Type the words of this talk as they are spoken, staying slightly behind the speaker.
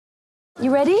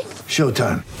You ready?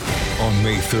 Showtime. On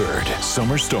May 3rd,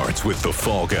 summer starts with The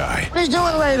Fall Guy. Let's do it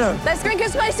later. Let's drink a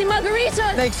spicy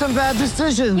margarita. Make some bad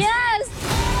decisions. Yes!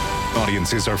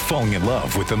 Audiences are falling in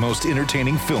love with the most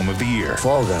entertaining film of the year.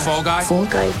 Fall Guy. Fall Guy? Fall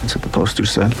Guy. That's what the poster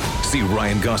said. See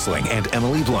Ryan Gosling and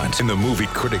Emily Blunt in the movie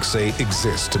critics say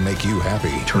exists to make you happy.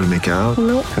 Trying to make it out?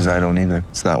 Nope. Because I don't either.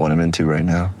 It's not what I'm into right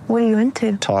now. What are you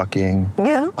into? Talking.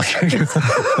 Yeah.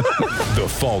 The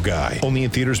Fall Guy. Only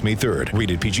in theaters May 3rd.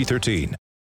 Rated PG-13.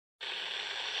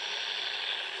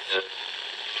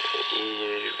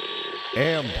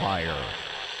 Empire.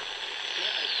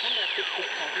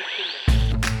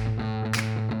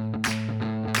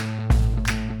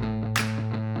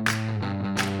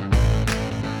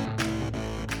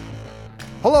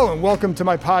 Hello and welcome to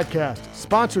my podcast,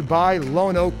 sponsored by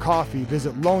Lone Oak Coffee.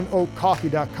 Visit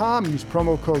loneoakcoffee.com and use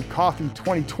promo code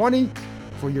COFFEE2020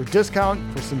 for your discount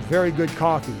for some very good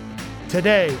coffee.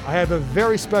 Today, I have a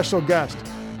very special guest,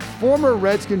 former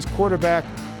Redskins quarterback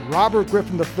Robert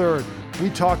Griffin III. We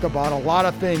talk about a lot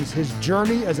of things, his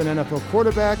journey as an NFL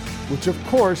quarterback, which of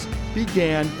course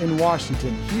began in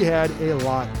Washington. He had a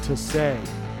lot to say.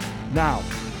 Now,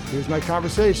 here's my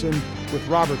conversation with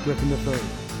Robert Griffin III.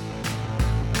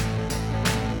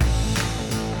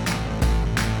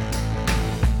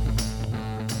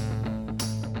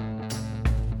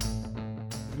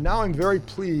 Now I'm very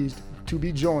pleased to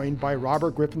be joined by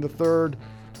Robert Griffin III,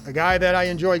 a guy that I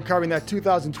enjoyed covering. That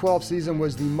 2012 season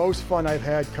was the most fun I've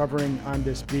had covering on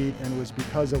this beat, and it was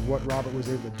because of what Robert was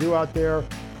able to do out there.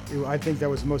 I think that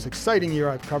was the most exciting year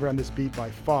I've covered on this beat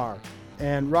by far.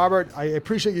 And Robert, I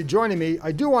appreciate you joining me.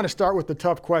 I do want to start with the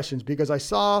tough questions because I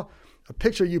saw a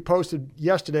picture you posted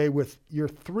yesterday with your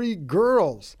 3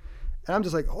 girls. And I'm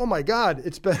just like, oh my God,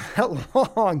 it's been that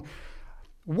long.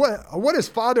 What has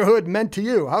fatherhood meant to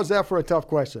you? How's that for a tough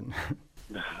question?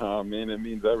 I mean, it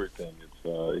means everything.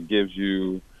 It gives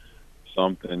you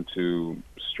something to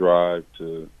strive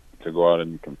to go out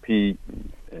and compete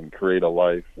and create a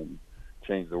life and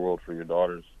change the world for your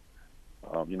daughters.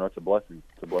 It's a blessing.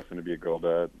 It's a blessing to be a girl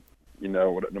dad.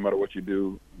 No matter what you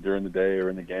do during the day or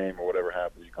in the game or whatever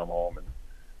happens, you come home and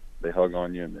they hug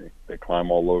on you and they climb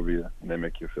all over you and they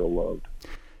make you feel loved.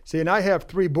 See, and I have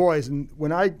 3 boys, and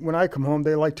when I come home,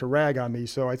 they like to rag on me.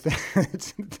 So I think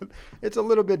it's a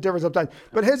little bit different sometimes.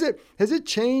 But has it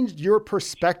changed your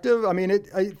perspective? I mean,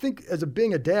 I think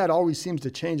being a dad always seems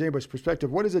to change anybody's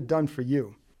perspective. What has it done for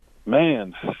you?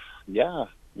 Man, yeah.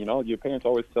 Your parents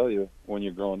always tell you when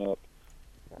you're growing up.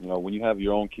 When you have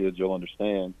your own kids, you'll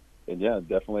understand. And yeah,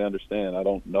 definitely understand. I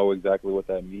don't know exactly what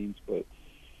that means, but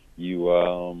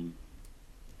you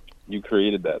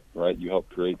created that, right? You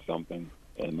helped create something.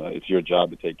 And it's your job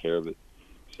to take care of it.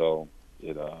 So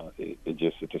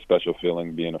it's a special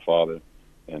feeling being a father,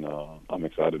 and I'm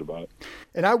excited about it.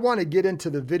 And I want to get into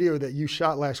the video that you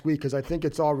shot last week because I think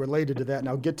it's all related to that, and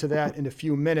I'll get to that in a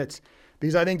few minutes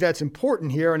because I think that's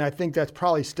important here, and I think that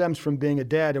probably stems from being a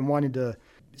dad and wanting to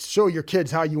show your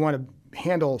kids how you want to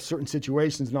handle certain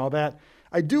situations and all that.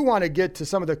 I do want to get to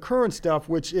some of the current stuff,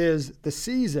 which is the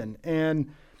season,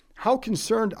 and how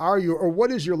concerned are you, or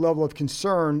what is your level of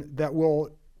concern that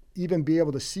we'll even be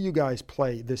able to see you guys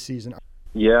play this season?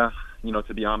 Yeah,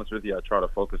 to be honest with you, I try to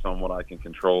focus on what I can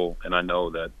control, and I know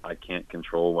that I can't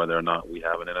control whether or not we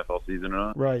have an NFL season or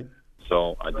not. Right.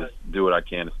 So I just do what I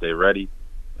can to stay ready,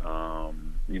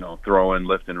 throwing,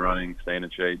 lifting, running, staying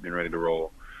in shape, being ready to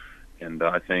roll. And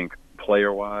I think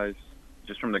player-wise,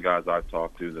 just from the guys I've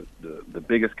talked to, the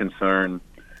biggest concern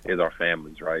is our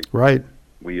families, right? Right.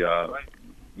 We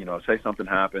say something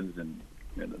happens and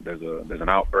there's an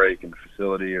outbreak in the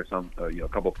facility or a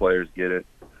couple of players get it.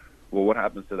 Well, what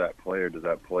happens to that player? Does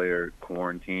that player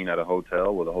quarantine at a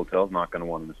hotel? Well, the hotel's not going to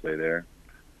want him to stay there.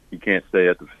 He can't stay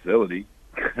at the facility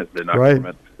because they're not going to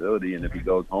at the facility. And if he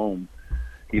goes home,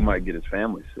 he might get his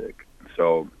family sick.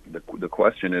 So the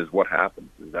question is, what happens?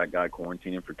 Is that guy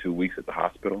quarantining for 2 weeks at the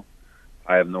hospital?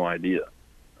 I have no idea.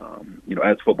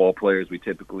 As football players, we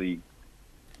typically,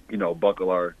 buckle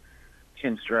our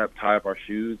chin strap, tie up our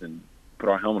shoes, and put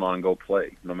our helmet on and go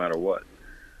play, no matter what.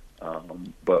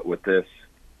 But with this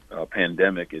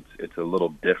pandemic, it's a little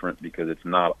different because it's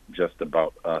not just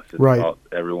about us. It's about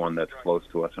everyone that's close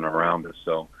to us and around us.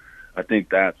 So I think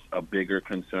that's a bigger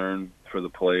concern for the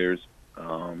players.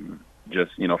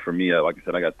 For me, like I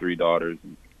said, I got 3 daughters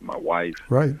and my wife.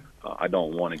 Right. I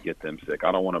don't want to get them sick.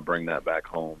 I don't want to bring that back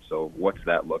home. So what's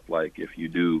that look like if you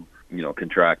do,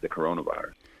 contract the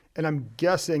coronavirus? And I'm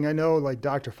guessing, I know like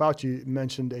Dr. Fauci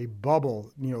mentioned a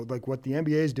bubble, like what the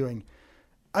NBA is doing.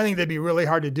 I think that'd be really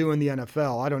hard to do in the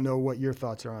NFL. I don't know what your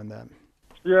thoughts are on that.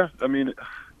 Yeah, I mean,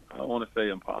 I don't want to say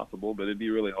impossible, but it'd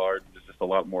be really hard. There's just a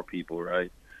lot more people, right?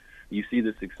 you see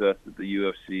the success that the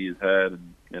UFC has had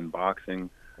and boxing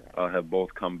have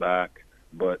both come back,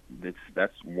 but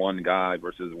that's one guy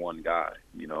versus one guy,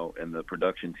 and the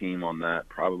production team on that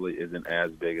probably isn't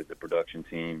as big as the production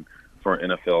team for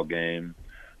an NFL game,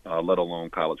 let alone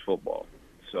college football.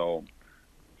 So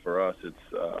for us,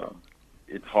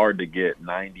 it's hard to get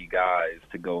 90 guys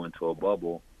to go into a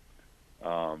bubble,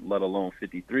 let alone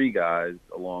 53 guys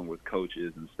along with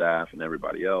coaches and staff and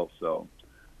everybody else. So,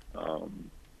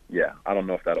 I don't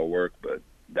know if that'll work, but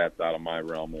that's out of my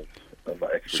realm of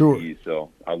expertise. Sure.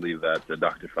 So I'll leave that to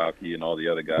Dr. Fauci and all the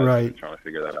other guys who are trying to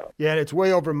figure that out. Yeah, and it's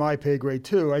way over my pay grade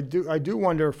too. I do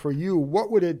wonder for you,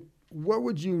 what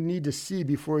would you need to see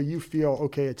before you feel,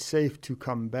 okay, it's safe to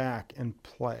come back and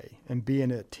play and be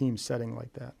in a team setting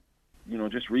like that?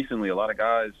 Just recently, a lot of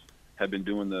guys have been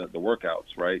doing the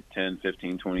workouts, right? 10,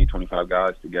 15, 20, 25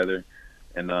 guys together.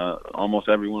 And almost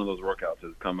every one of those workouts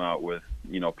has come out with,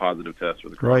 positive tests for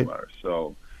the coronavirus. Right.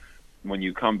 So when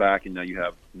you come back and now you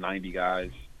have 90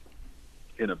 guys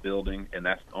in a building, and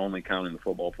that's only counting the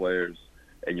football players,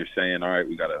 and you're saying, all right,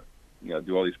 we got to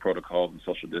do all these protocols and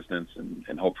social distance,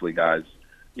 and hopefully, guys,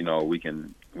 we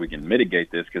can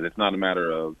mitigate this, because it's not a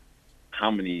matter of how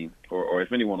many or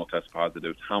if anyone will test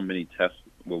positive, how many tests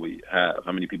will we have,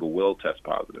 how many people will test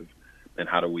positive, and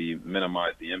how do we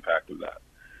minimize the impact of that.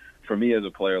 For me as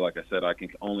a player, like I said, I can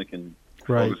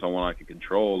focus on what I can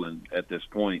control, and at this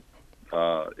point,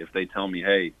 if they tell me,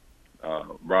 hey,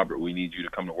 Robert, we need you to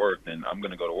come to work, then I'm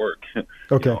going to go to work.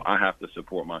 Okay. I have to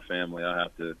support my family. I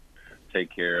have to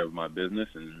take care of my business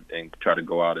and try to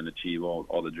go out and achieve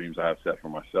all the dreams I have set for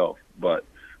myself. But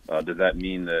does that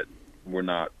mean that we're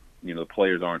not, the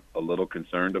players aren't a little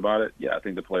concerned about it? Yeah, I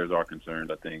think the players are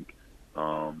concerned. I think,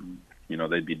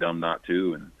 they'd be dumb not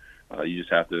to. And you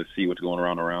just have to see what's going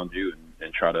around you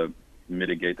and try to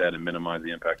mitigate that and minimize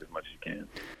the impact as much as you can.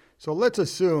 So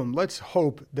let's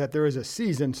hope that there is a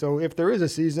season. So if there is a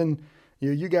season,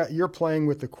 you're playing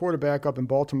with the quarterback up in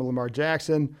Baltimore, Lamar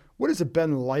Jackson. What has it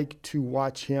been like to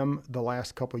watch him the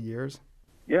last couple of years?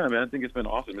 Yeah, I think it's been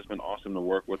awesome. It's been awesome to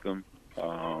work with him.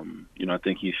 I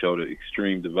think he showed an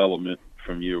extreme development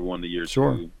from year one to year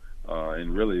two.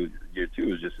 And really, year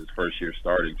two is just his first year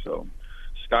starting. So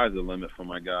sky's the limit for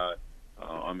my guy.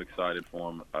 I'm excited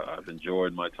for him. I've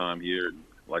enjoyed my time here.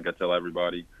 Like I tell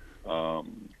everybody,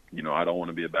 I don't want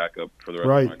to be a backup for the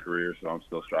rest of my career, so I'm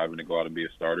still striving to go out and be a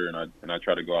starter, and I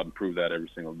try to go out and prove that every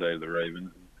single day to the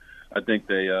Ravens. I think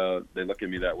they look at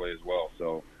me that way as well.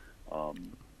 So,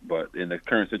 but in the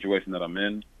current situation that I'm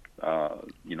in,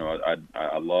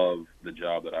 I love the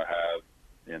job that I have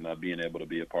and being able to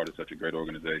be a part of such a great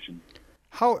organization.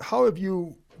 How have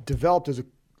you developed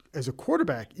as a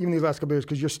quarterback, even these last couple of years,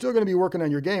 because you're still going to be working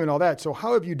on your game and all that. So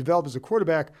how have you developed as a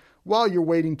quarterback while you're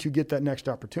waiting to get that next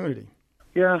opportunity?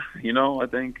 Yeah, I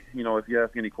think, if you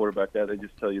ask any quarterback that, they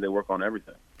just tell you they work on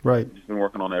everything. Right. Just been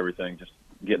working on everything, just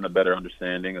getting a better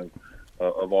understanding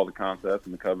of all the concepts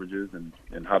and the coverages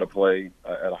and how to play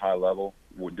at a high level.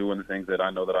 We're doing the things that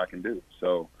I know that I can do.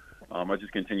 So I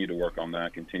just continue to work on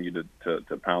that, continue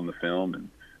to pound the film. And,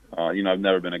 I've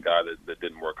never been a guy that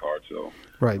didn't work hard. So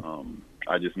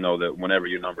I just know that whenever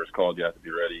your number is called, you have to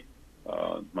be ready.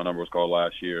 My number was called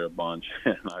last year a bunch.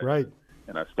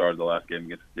 And I started the last game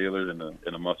against the Steelers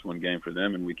in a must-win game for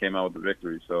them, and we came out with the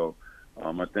victory. So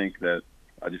I think that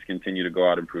I just continue to go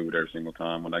out and prove it every single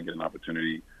time when I get an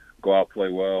opportunity. Go out,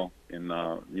 play well, and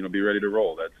be ready to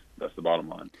roll. That's the bottom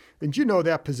line. And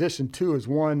that position too is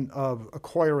one of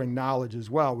acquiring knowledge as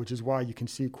well, which is why you can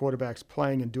see quarterbacks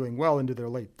playing and doing well into their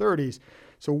late 30s.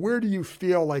 So where do you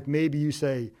feel like maybe you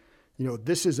say,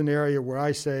 this is an area where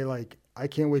I say, like, I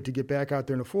can't wait to get back out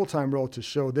there in a full-time role to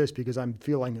show this because I'm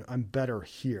feeling I'm better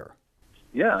here?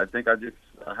 Yeah, I think I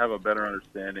have a better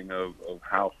understanding of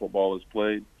how football is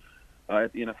played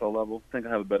at the NFL level. I think I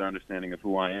have a better understanding of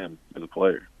who I am as a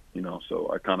player,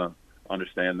 so I kind of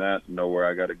understand that, know where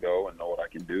I got to go and know what I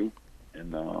can do.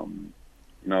 And,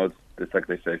 it's like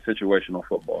they say, situational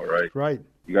football, right? Right.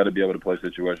 You got to be able to play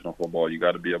situational football. You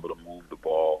got to be able to move the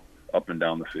ball up and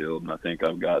down the field. And I think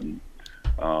I've gotten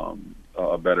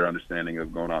a better understanding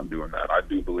of going out and doing that. I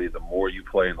do believe the more you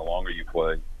play and the longer you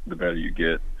play, the better you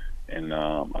get. And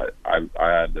I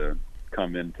had to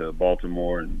come into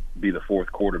Baltimore and be the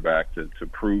fourth quarterback to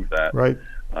prove that. Right.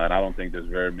 And I don't think there's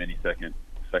very many second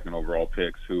overall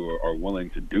picks who are willing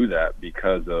to do that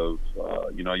because of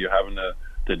you're having to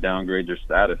downgrade your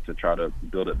status to try to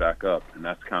build it back up. And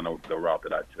that's kind of the route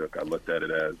that I took. I looked at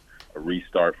it as a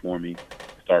restart for me,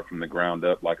 start from the ground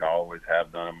up like I always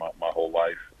have done my whole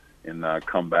life, and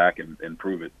come back and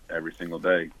prove it every single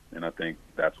day. And I think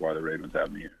that's why the Ravens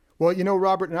have me here. Well,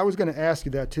 Robert, and I was going to ask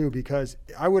you that too, because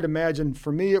I would imagine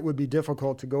for me it would be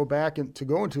difficult to go back and to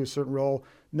go into a certain role,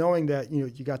 knowing that you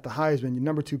got the Heisman, your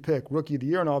number 2 pick, Rookie of the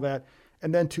Year, and all that,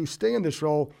 and then to stay in this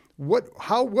role.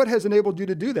 What has enabled you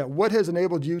to do that? What has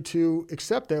enabled you to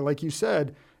accept that? Like you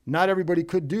said, not everybody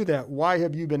could do that. Why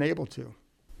have you been able to?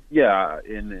 Yeah,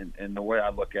 and the way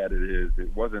I look at it is,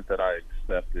 it wasn't that I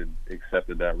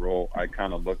accepted that role. I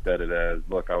kind of looked at it as,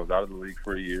 look, I was out of the league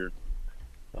for a year.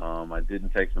 I didn't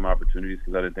take some opportunities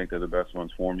because I didn't think they're the best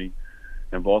ones for me.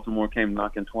 And Baltimore came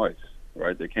knocking twice,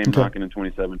 right? They came knocking in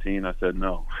 2017. I said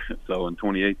no. So in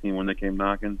 2018, when they came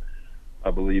knocking,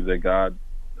 I believe that God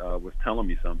was telling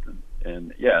me something.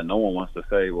 And, yeah, no one wants to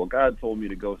say, well, God told me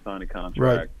to go sign a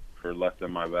contract for less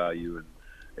than my value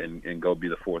and go be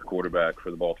the 4th quarterback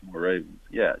for the Baltimore Ravens.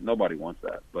 Yeah, nobody wants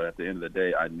that. But at the end of the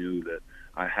day, I knew that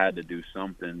I had to do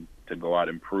something to go out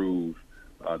and prove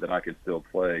that I could still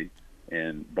play.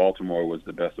 And Baltimore was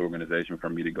the best organization for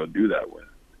me to go do that with.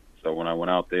 So when I went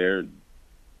out there,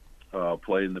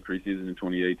 played in the preseason in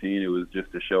 2018, it was just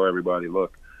to show everybody,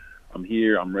 look, I'm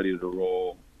here, I'm ready to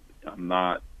roll. I'm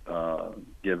not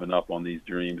giving up on these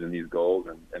dreams and these goals,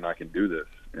 and I can do this.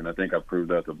 And I think I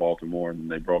proved that to Baltimore, and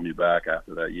they brought me back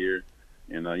after that year.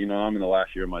 And, I'm in the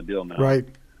last year of my deal now. Right.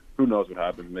 Who knows what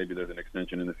happens? Maybe there's an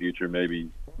extension in the future. Maybe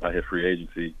I hit free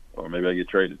agency, or maybe I get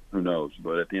traded. Who knows?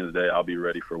 But at the end of the day, I'll be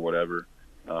ready for whatever.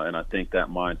 And I think that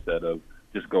mindset of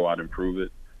just go out and prove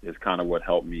it is kind of what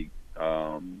helped me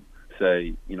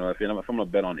say, if I'm going to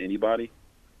bet on anybody,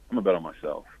 I'm going to bet on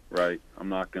myself, right? I'm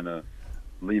not going to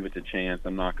leave it to chance.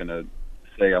 I'm not going to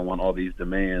say I want all these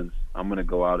demands. I'm going to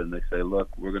go out and they say,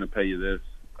 look, we're going to pay you this.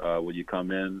 Will you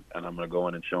come in? And I'm going to go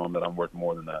in and show them that I'm worth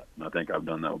more than that. And I think I've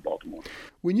done that with Baltimore.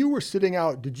 When you were sitting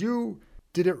out, did it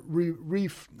I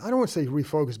don't want to say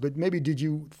refocus, but maybe did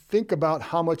you think about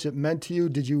how much it meant to you?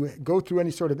 Did you go through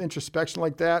any sort of introspection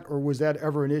like that, or was that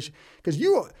ever an issue? Because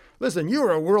you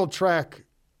were a world-class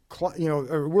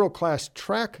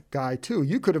track guy too.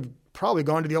 You could have probably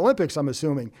gone to the Olympics, I'm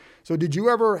assuming. So did you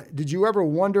ever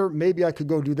wonder, maybe I could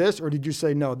go do this, or did you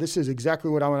say, no, this is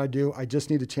exactly what I want to do, I just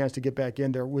need a chance to get back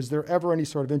in there? Was there ever any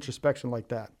sort of introspection like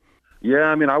that?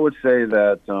 Yeah, I would say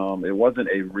that it wasn't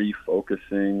a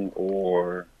refocusing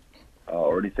or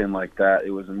anything like that.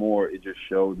 It was more, it just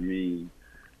showed me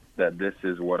that this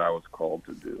is what I was called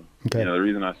to do. Okay. The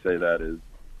reason I say that is,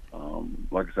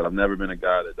 like I said, I've never been a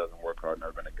guy that doesn't work hard,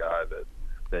 never been a guy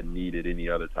that needed any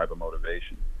other type of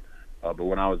motivation. But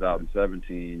when I was out in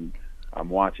 17, I'm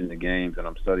watching the games and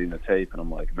I'm studying the tape, and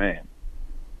I'm like, man,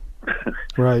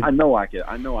 right. I know I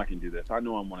can do this. I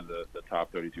know I'm one of the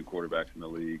top 32 quarterbacks in the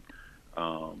league.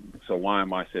 So why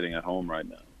am I sitting at home right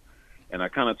now? And I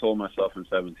kind of told myself in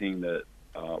 17 that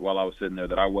while I was sitting there,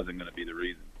 that I wasn't going to be the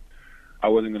reason. I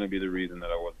wasn't going to be the reason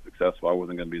that I wasn't successful. I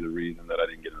wasn't going to be the reason that I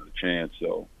didn't get another chance.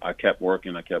 So I kept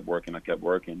working.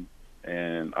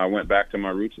 And I went back to my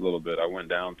roots a little bit. I went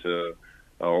down to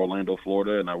Orlando,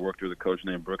 Florida, and I worked with a coach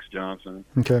named Brooks Johnson,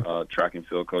 track and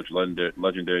field coach,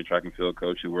 legendary track and field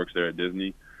coach who works there at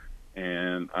Disney.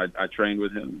 And I trained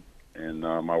with him. And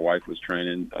my wife was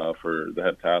training for the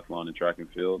heptathlon and track and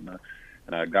field.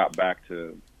 And I got back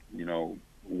to,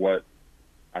 what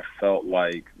I felt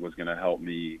like was going to help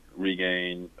me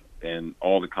regain and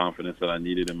all the confidence that I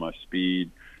needed in my speed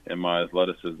and my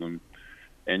athleticism.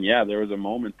 And, yeah, there was a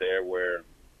moment there where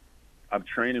I'm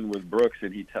training with Brooks,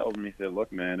 and he tells me, he said,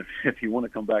 look, man, if you want to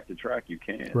come back to track, you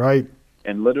can. Right.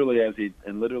 And literally as he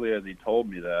told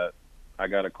me that, I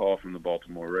got a call from the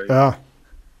Baltimore Ravens. Yeah.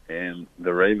 And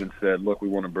the Ravens said, look, we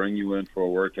want to bring you in for a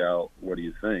workout. What do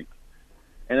you think?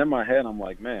 And in my head, I'm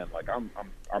like, man, like I'm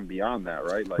beyond that,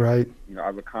 right? Like, right.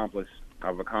 I've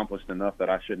accomplished enough that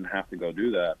I shouldn't have to go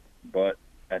do that. But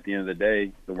at the end of the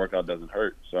day, the workout doesn't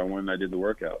hurt. So I went and I did the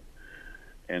workout.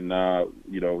 And,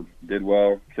 did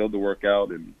well, killed the workout,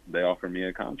 and they offered me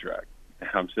a contract. And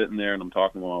I'm sitting there and I'm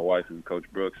talking with my wife and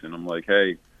Coach Brooks, and I'm like,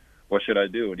 hey, what should I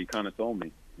do? And he kind of told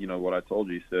me, what I told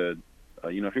you. He said,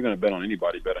 if you're going to bet on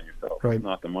anybody, bet on yourself. Right. It's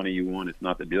not the money you want. It's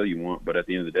not the deal you want. But at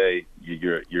the end of the day,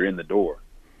 you're in the door.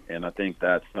 And I think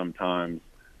that sometimes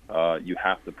you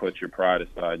have to put your pride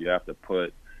aside. You have to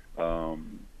put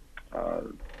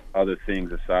other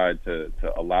things aside to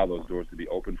allow those doors to be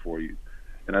open for you.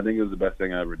 And I think it was the best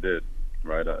thing I ever did,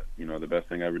 right? The best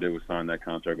thing I ever did was sign that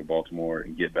contract with Baltimore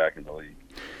and get back in the league.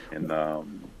 And,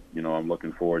 I'm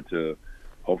looking forward to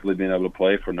hopefully being able to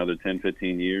play for another 10,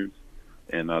 15 years.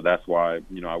 And that's why,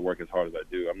 I work as hard as I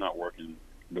do. I'm not working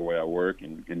the way I work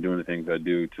and doing the things I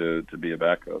do to be a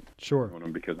backup. Sure.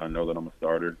 Because I know that I'm a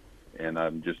starter, and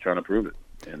I'm just trying to prove it.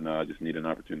 And I just need an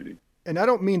opportunity. and I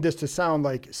don't mean this to sound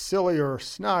like silly or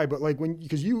snide, but like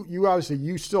because you obviously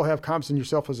you still have confidence in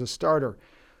yourself as a starter.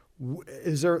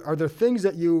 Are there things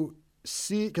that you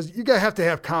see, because you have to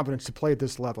have confidence to play at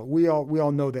this level. We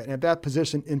all know that, and at that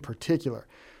position in particular.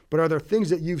 But are there things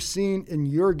that you've seen in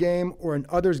your game or in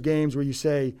others' games where you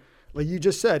say, like you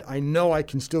just said, I know I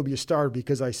can still be a starter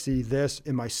because I see this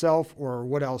in myself, or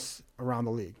what else around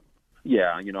the league?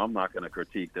 Yeah, I'm not going to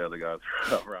critique the other guys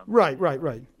around. Right.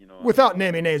 Without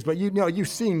naming names, but you've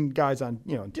seen guys on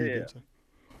TV. Yeah. So.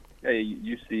 Hey,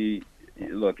 you see.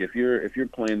 Look, if you're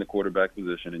playing the quarterback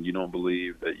position and you don't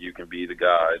believe that you can be the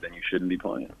guy, then you shouldn't be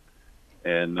playing.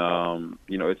 And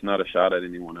it's not a shot at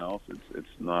anyone else.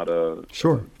 It's not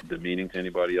demeaning to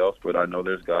anybody else. But I know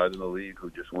there's guys in the league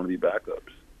who just want to be backups.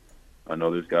 I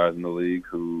know there's guys in the league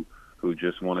who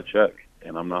just want to check,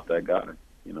 and I'm not that guy.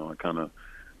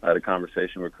 I had a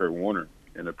conversation with Kurt Warner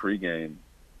in a pregame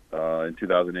in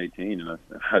 2018, and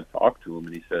I talked to him,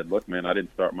 and he said, "Look, man, I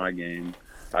didn't start my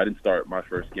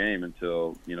first game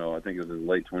until, I think it was his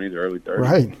late 20s or early 30s.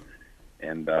 Right.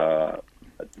 And,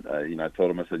 I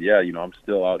told him, I said, yeah, I'm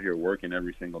still out here working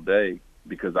every single day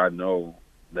because I know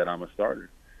that I'm a starter.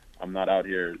 I'm not out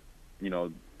here,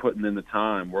 putting in the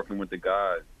time, working with the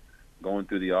guys, going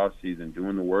through the off season,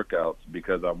 doing the workouts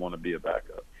because I want to be a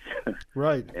backup."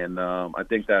 Right. And I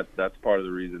think that's part of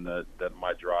the reason that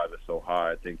my drive is so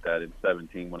high. I think that in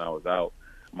 17 when I was out,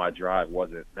 my drive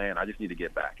wasn't, man, I just need to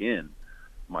get back in.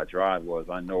 My drive was,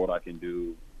 I know what I can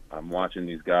do. I'm watching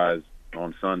these guys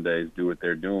on Sundays do what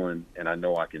they're doing, and I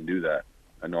know I can do that.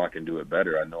 I know I can do it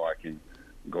better. I know I can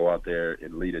go out there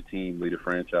and lead a team, lead a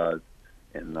franchise,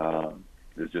 and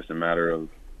it's just a matter of,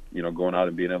 going out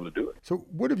and being able to do it. So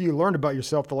what have you learned about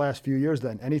yourself the last few years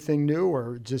then? Anything new,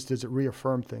 or just does it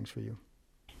reaffirm things for you?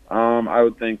 I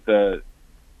would think that,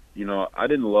 I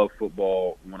didn't love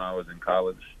football when I was in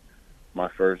college, my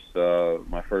first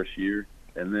year.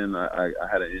 And then I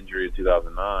had an injury in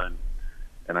 2009,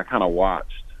 and I kind of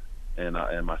watched, and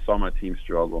I saw my team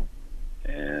struggle,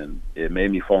 and it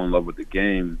made me fall in love with the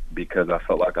game because I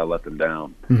felt like I let them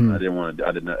down. Mm-hmm.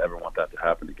 I didn't ever want that to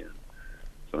happen again.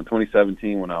 So in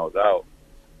 2017, when I was out,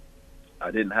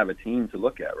 I didn't have a team to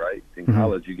look at. Right in mm-hmm.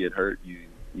 college, you get hurt, you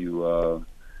go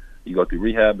through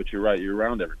rehab, but you're right, you're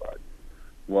around everybody.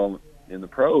 Well, in the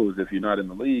pros, if you're not in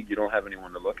the league, you don't have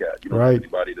anyone to look at. You don't have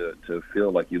anybody to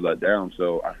feel like you let down.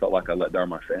 So I felt like I let down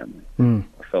my family. Mm.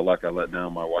 I felt like I let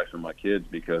down my wife and my kids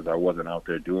because I wasn't out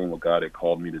there doing what God had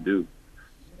called me to do.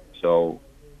 So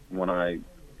when I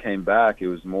came back, it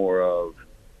was more of,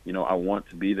 I want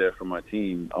to be there for my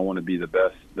team. I want to be the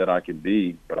best that I can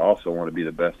be, but I also want to be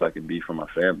the best I can be for my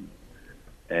family.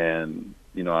 And,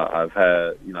 I've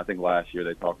had, I think last year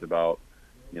they talked about,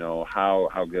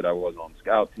 how good I was on the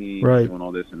scout team, doing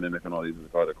all this and mimicking all these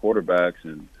other quarterbacks.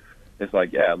 And it's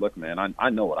like, yeah, look, man, I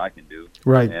know what I can do.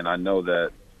 Right. And I know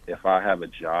that if I have a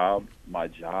job, my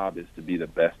job is to be the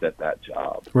best at that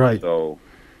job. Right. So,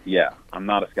 yeah, I'm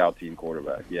not a scout team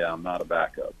quarterback. Yeah, I'm not a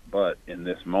backup. But in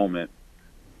this moment,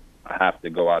 I have to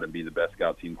go out and be the best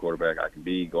scout team quarterback I can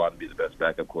be, go out and be the best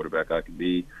backup quarterback I can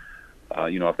be.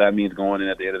 If that means going in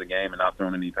at the end of the game and not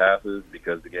throwing any passes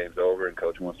because the game's over and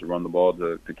coach wants to run the ball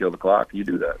to kill the clock, you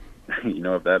do that.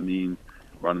 If that means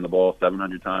running the ball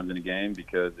 700 times in a game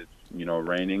because it's,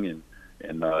 raining and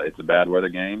it's a bad weather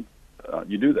game,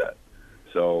 you do that.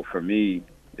 So for me,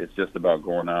 it's just about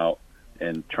going out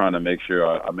and trying to make sure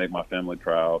I make my family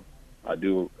proud. I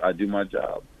do my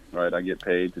job. Right, I get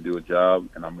paid to do a job,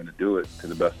 and I'm going to do it to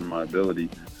the best of my ability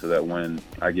so that when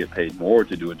I get paid more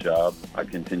to do a job, I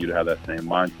continue to have that same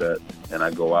mindset, and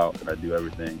I go out and I do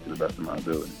everything to the best of my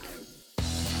ability.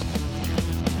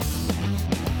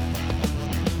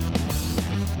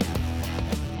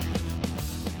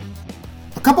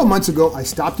 A couple months ago, I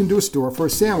stopped into a store for a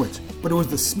sandwich, but it was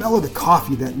the smell of the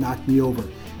coffee that knocked me over.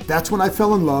 That's when I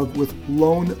fell in love with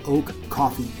Lone Oak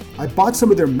Coffee. I bought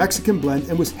some of their Mexican blend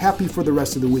and was happy for the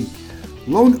rest of the week.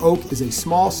 Lone Oak is a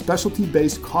small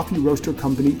specialty-based coffee roaster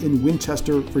company in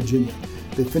Winchester, Virginia.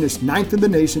 They finished 9th in the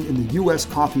nation in the U.S.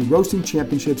 Coffee Roasting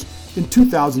Championships in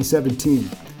 2017.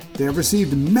 They have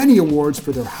received many awards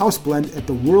for their house blend at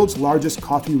the world's largest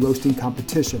coffee roasting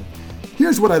competition.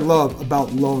 Here's what I love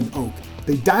about Lone Oak.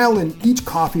 They dial in each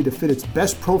coffee to fit its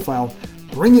best profile,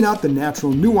 bringing out the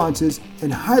natural nuances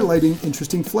and highlighting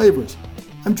interesting flavors.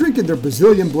 I'm drinking their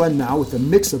Brazilian blend now with a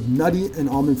mix of nutty and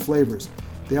almond flavors.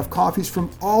 They have coffees from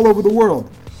all over the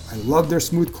world. I love their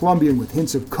smooth Colombian with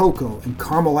hints of cocoa and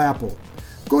caramel apple.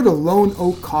 Go to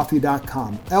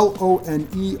loneoakcoffee.com,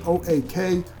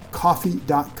 Loneoak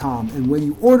coffee.com, and when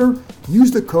you order, use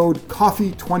the code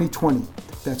COFFEE2020.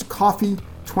 That's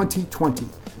COFFEE2020.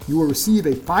 you will receive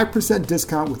a 5%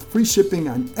 discount with free shipping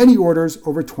on any orders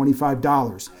over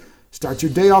 $25. Start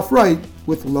your day off right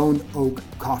with Lone Oak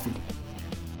Coffee.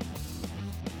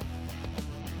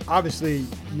 Obviously,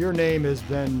 your name is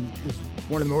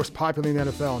one of the most popular in the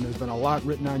NFL, and there's been a lot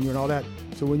written on you and all that.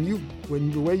 So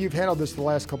when the way you've handled this the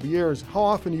last couple of years, how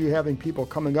often are you having people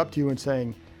coming up to you and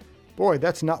saying, boy,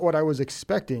 that's not what I was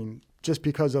expecting just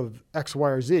because of X, Y,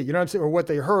 or Z, you know what I'm saying, or what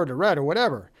they heard or read or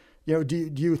whatever? You know,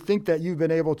 do you think that you've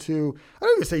been able to, I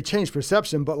don't even say change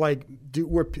perception, but like,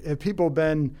 have people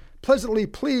been pleasantly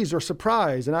pleased or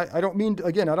surprised? And I don't mean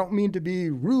to be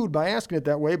rude by asking it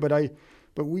that way, but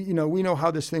we know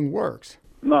how this thing works.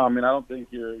 No, I mean, I don't think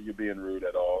you're being rude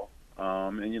at all.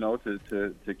 And, you know,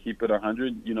 to keep it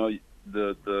 100, you know,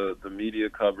 the media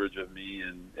coverage of me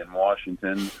in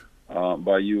Washington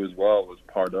by you as well was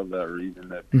part of that reason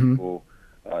that people,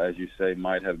 as you say,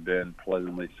 might have been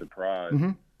pleasantly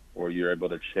surprised, or you're able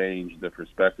to change the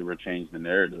perspective or change the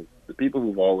narrative. The people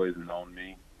who've always known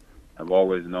me have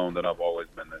always known that I've always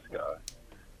been this guy.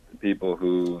 The people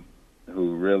who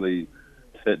really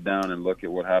sit down and look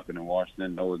at what happened in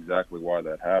Washington know exactly why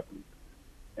that happened.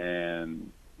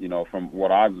 And, you know, from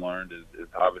what I've learned is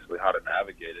obviously how to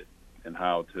navigate it and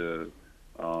how to,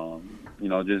 you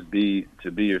know, just be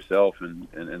yourself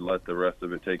and let the rest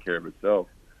of it take care of itself.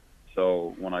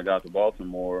 So when I got to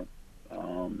Baltimore,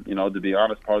 you know, to be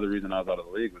honest, part of the reason I was out of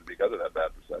the league was because of that bad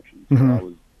perception. So I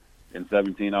was in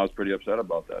 2017. I was pretty upset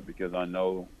about that because I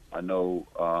know, you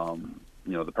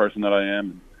know, the person that I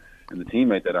am and the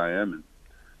teammate that I am,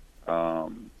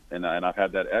 and I've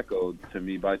had that echoed to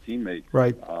me by teammates,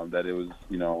 right? That it was,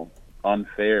 you know,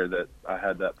 unfair that I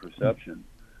had that perception.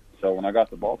 So when I got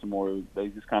to Baltimore, they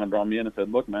just kind of brought me in and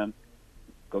said, "Look, man,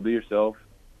 go be yourself.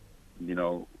 You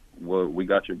know, we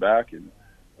got your back, and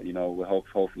you know,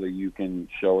 hopefully you can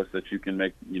show us that you can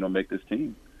make this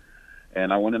team."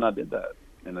 And I went and I did that,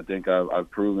 and I think I've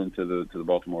proven to the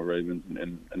Baltimore Ravens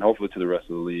and hopefully to the rest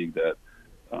of the league that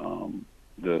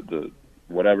the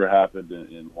whatever happened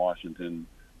in Washington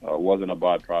wasn't a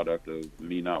byproduct of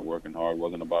me not working hard,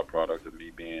 wasn't a byproduct of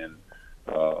me being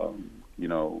a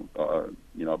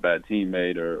bad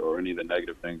teammate or any of the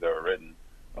negative things that were written.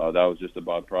 That was just a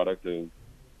byproduct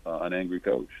of an angry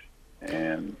coach.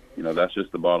 And, you know, that's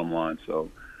just the bottom line.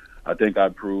 So I think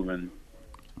I've proven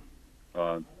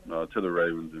to the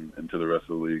Ravens and to the rest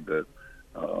of the league that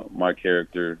my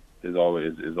character is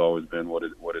always been what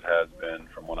it has been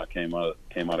from when I came out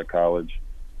of college.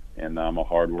 And I'm a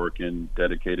hardworking,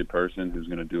 dedicated person who's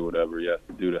going to do whatever he has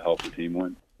to do to help the team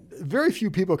win. Very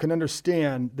few people can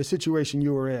understand the situation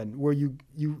you were in, where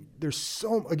there's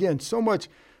so much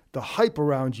the hype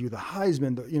around you, the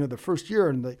Heisman, the first year,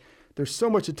 and there's so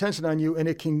much attention on you, and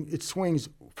it swings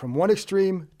from one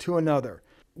extreme to another.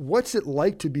 What's it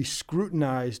like to be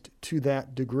scrutinized to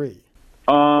that degree?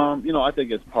 You know, I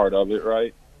think it's part of it,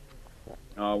 right?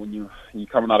 When you're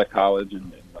coming out of college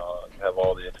and you have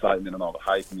all the excitement and all the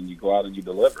hype, and then you go out and you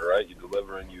deliver, right? You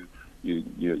deliver and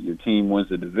your team wins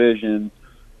the division,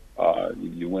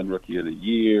 you win Rookie of the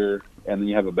Year, and then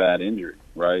you have a bad injury,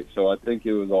 right? So I think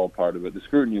it was all part of it. The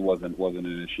scrutiny wasn't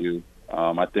an issue.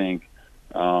 I think,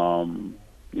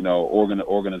 you know,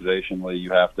 organizationally,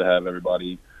 you have to have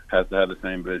everybody has to have the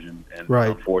same vision, and right.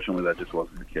 Unfortunately, that just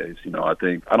wasn't the case. You know, I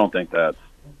don't think that's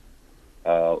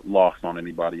lost on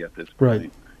anybody at this point.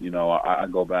 Right. You know, I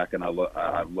go back and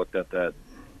I've looked at that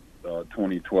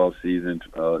 2012 season,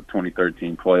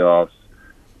 2013 playoffs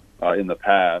in the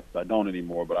past. I don't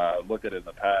anymore, but I look at it in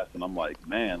the past and I'm like,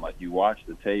 man, like you watch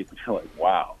the tape and you're like,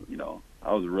 wow, you know,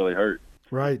 I was really hurt.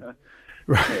 Right.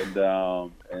 Right.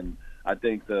 And I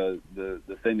think the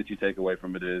thing that you take away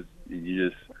from it is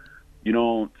you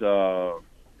don't.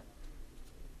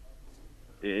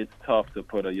 It's tough to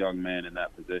put a young man in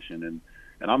that position, and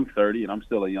I'm 30 and I'm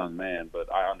still a young man,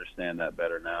 but I understand that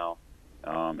better now,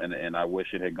 and I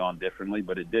wish it had gone differently,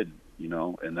 but it didn't, you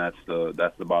know, and that's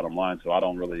the bottom line. So I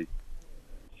don't really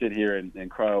sit here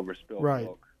and cry over spilled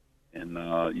milk, and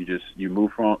you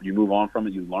move on from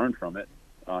it, you learn from it,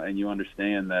 and you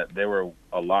understand that there were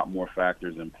a lot more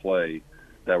factors in play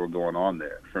that were going on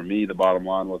there. For me, the bottom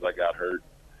line was I got hurt,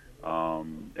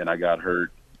 and I got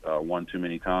hurt one too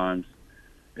many times.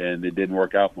 And it didn't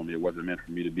work out for me. It wasn't meant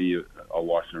for me to be a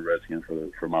Washington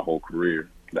Redskin for my whole career.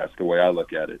 That's the way I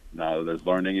look at it. Now, there's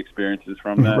learning experiences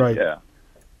from that. Right. Yeah.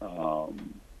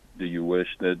 Do you wish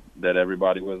that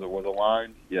everybody was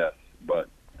aligned? Yes. But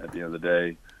at the end of the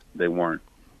day, they weren't,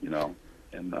 you know.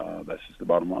 And that's just the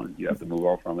bottom line. You have to move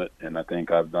on from it. And I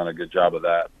think I've done a good job of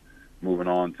that, moving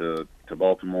on to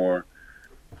Baltimore,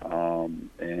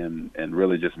 and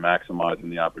really just maximizing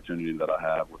the opportunity that I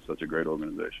have with such a great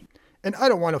organization. And I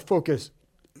don't want to focus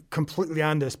completely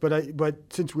on this, but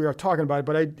since we are talking about it,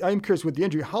 but I am curious with the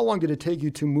injury, how long did it take you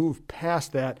to move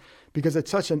past that? Because it's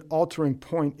such an altering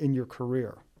point in your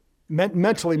career.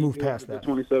 Mentally move past that.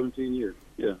 2017 year.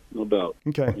 Yeah, no doubt.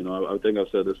 Okay. You know, I think I've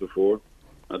said this before.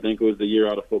 I think it was the year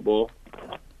out of football.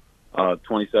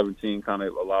 2017 kind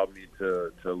of allowed me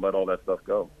to let all that stuff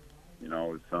go. You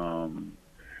know, it's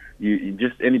you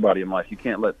just anybody in life, you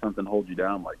can't let something hold you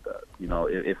down like that. You know,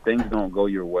 if things don't go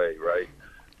your way, right?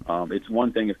 It's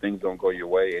one thing if things don't go your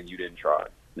way and you didn't try.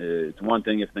 It's one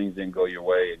thing if things didn't go your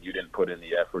way and you didn't put in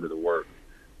the effort or the work.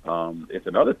 It's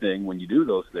another thing when you do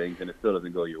those things and it still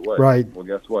doesn't go your way. Right. Well,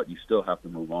 guess what? You still have to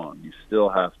move on. You still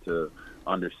have to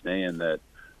understand that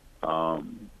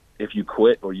if you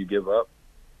quit or you give up,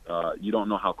 you don't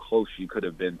know how close you could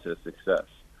have been to success.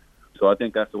 So I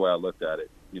think that's the way I looked at it.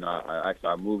 You know,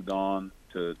 I moved on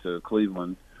to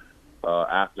Cleveland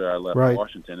after I left Right.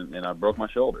 Washington, and I broke my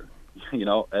shoulder. You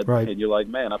know, Right. and you're like,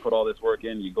 man, I put all this work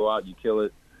in. You go out, you kill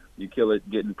it,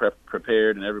 getting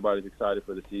prepared, and everybody's excited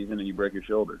for the season, and you break your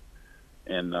shoulder.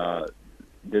 And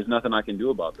there's nothing I can do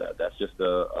about that. That's just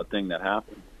a thing that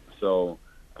happened. So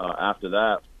after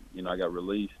that, you know, I got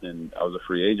released, and I was a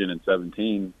free agent in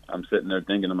 17. I'm sitting there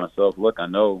thinking to myself, look, I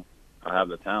know I have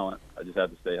the talent. I just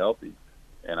have to stay healthy,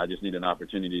 and I just need an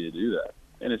opportunity to do that.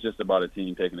 And it's just about a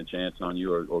team taking a chance on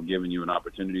you or giving you an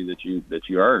opportunity that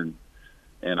you earned.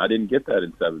 And I didn't get that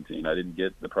in 17. I didn't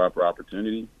get the proper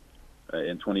opportunity.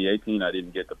 In 2018, I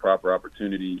didn't get the proper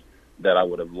opportunity that I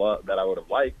would have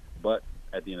liked. But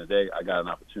at the end of the day, I got an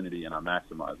opportunity and I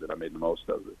maximized it. I made the most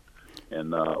of it.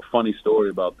 And funny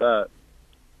story about that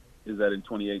is that in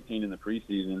 2018 in the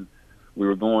preseason, we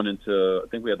were going into, I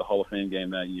think we had the Hall of Fame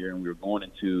game that year, and we were going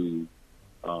into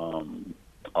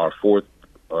our fourth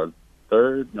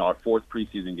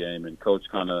preseason game, and Coach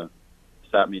kind of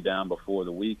sat me down before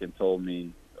the week and told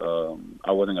me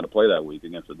I wasn't going to play that week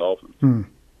against the Dolphins.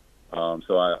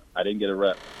 So I didn't get a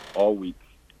rep all week.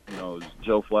 You know, it was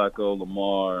Joe Flacco,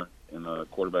 Lamar, and a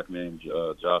quarterback named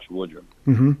Josh Woodrum.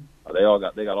 Mm-hmm.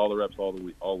 They got all the reps all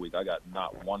week. I got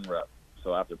not one rep.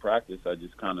 So after practice, I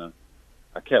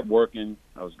kept working.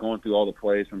 I was going through all the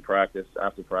plays from practice,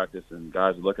 after practice, and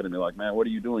guys were looking at me like, man, what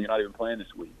are you doing? You're not even playing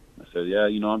this week. I said, yeah,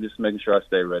 you know, I'm just making sure I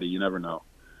stay ready. You never know.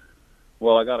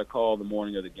 Well, I got a call the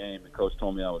morning of the game, and Coach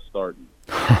told me I was starting.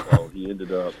 So he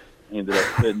ended up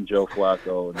sitting Joe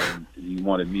Flacco, and then he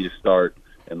wanted me to start,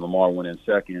 and Lamar went in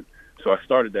second. So I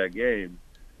started that game,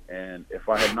 and if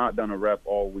I had not done a rep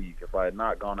all week, if I had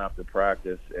not gone after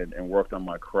practice and worked on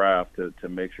my craft to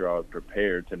make sure I was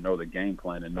prepared to know the game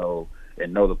plan and know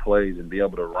the plays and be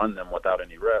able to run them without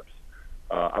any reps,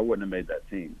 I wouldn't have made that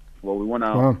team. Well, we went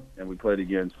out and we played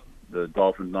against the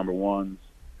Dolphins number ones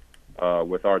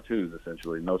with R2s,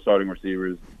 essentially. No starting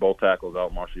receivers, both tackles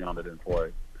out. Marciano didn't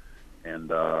play. And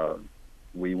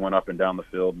we went up and down the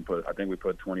field and I think we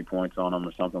put 20 points on them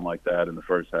or something like that in the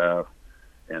first half.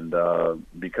 And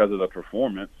because of the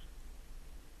performance,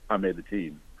 I made the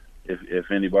team. If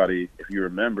you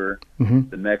remember,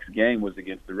 the next game was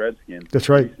against the Redskins. That's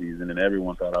right. Season, and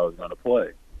everyone thought I was going to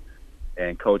play.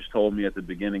 And Coach told me at the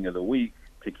beginning of the week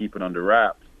to keep it under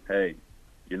wraps. Hey,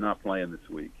 you're not playing this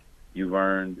week. You've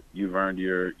earned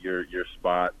your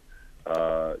spot.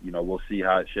 You know, we'll see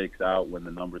how it shakes out when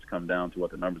the numbers come down to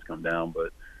what the numbers come down.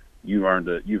 But you've earned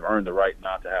the right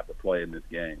not to have to play in this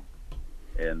game.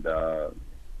 And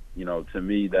you know, to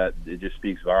me, that it just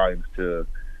speaks volumes to.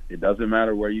 It doesn't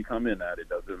matter where you come in at. It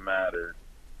doesn't matter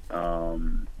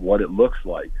what it looks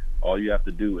like. All you have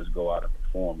to do is go out and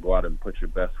perform. Go out and put your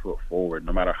best foot forward,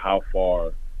 no matter how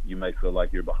far you may feel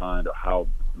like you're behind or how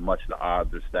much the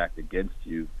odds are stacked against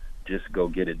you. Just go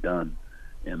get it done.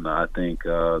 And I think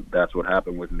that's what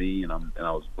happened with me, and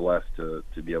I was blessed to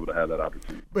be able to have that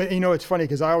opportunity. But, you know, it's funny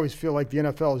because I always feel like the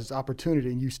NFL is opportunity,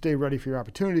 and you stay ready for your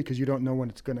opportunity because you don't know when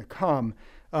it's going to come.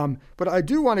 But I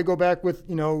do want to go back with,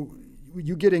 you know,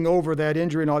 you getting over that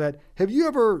injury and all that. Have you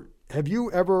ever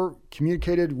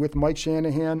communicated with Mike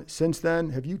Shanahan since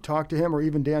then? Have you talked to him or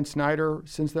even Dan Snyder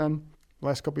since then,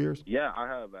 last couple of years? Yeah, I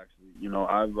have actually. You know,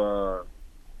 I've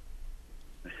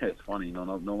it's funny, you know,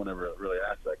 no one ever really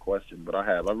asked that question, but I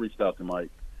have. I've reached out to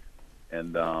Mike,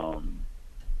 and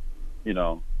you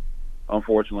know,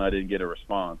 unfortunately I didn't get a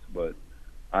response, but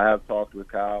I have talked with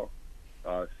Kyle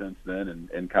since then,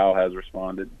 and Kyle has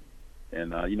responded.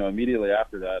 And you know, immediately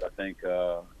after that, I think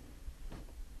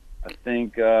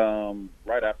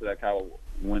right after that, Kyle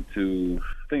went to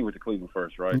Cleveland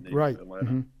first, right? Right. Atlanta.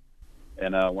 Mm-hmm.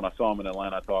 And when I saw him in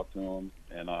Atlanta, I talked to him,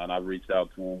 and I reached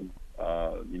out to him,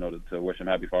 you know, to wish him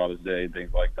Happy Father's Day,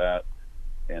 things like that.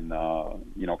 And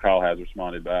you know, Kyle has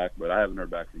responded back, but I haven't heard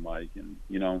back from Mike. And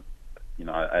you know,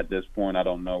 at this point, I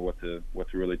don't know what to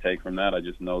really take from that. I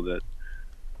just know that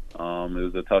it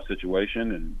was a tough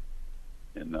situation,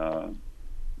 and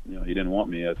he didn't want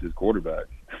me as his quarterback.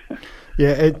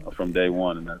 Yeah, from day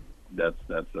one, and that's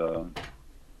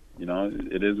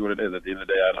it is what it is. At the end of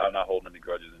the day, I'm not holding any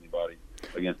grudges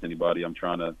against anybody.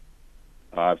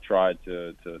 I've tried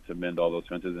to mend all those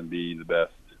fences and be the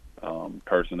best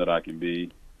person that I can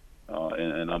be,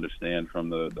 and understand from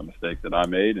the mistakes that I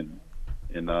made and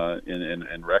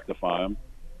rectify them,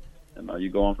 and you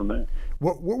go on from there.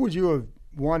 What would you have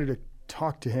wanted to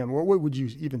talk to him? What would you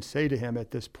even say to him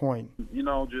at this point?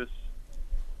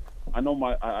 I know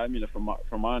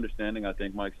from my understanding, I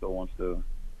think Mike still wants to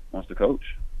coach,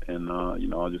 and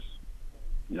I'll just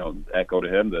echo to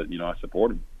him that I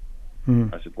support him.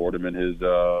 Mm-hmm. I support him in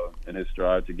his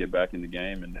strive to get back in the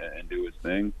game and do his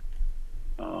thing.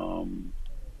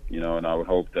 And I would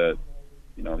hope that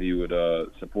he would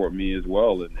support me as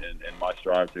well in my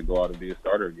strive to go out and be a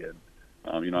starter again.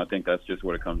 I think that's just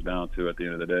what it comes down to at the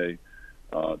end of the day.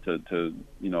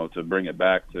 To bring it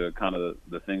back to kind of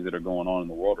the things that are going on in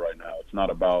the world right now. It's not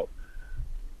about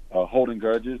holding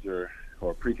grudges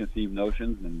or preconceived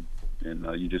notions, and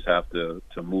you just have to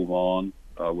move on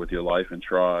with your life and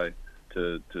try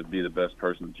to be the best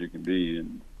person that you can be.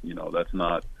 And that's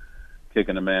not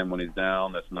kicking a man when he's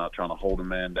down. That's not trying to hold a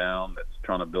man down. That's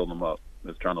trying to build him up.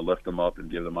 That's trying to lift him up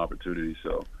and give them opportunities.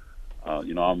 So,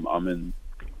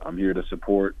 I'm here to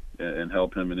support and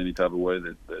help him in any type of way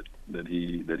that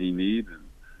he needs, and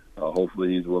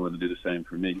hopefully he's willing to do the same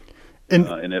for me.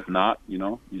 And if not,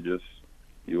 you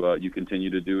continue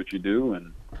to do what you do,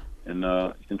 and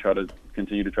you can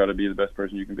continue to try to be the best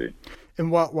person you can be. And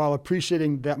while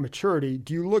appreciating that maturity,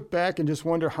 do you look back and just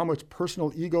wonder how much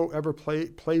personal ego ever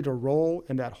played a role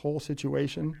in that whole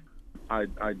situation? I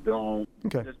don't.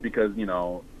 Okay. Just because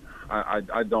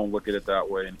I don't look at it that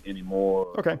way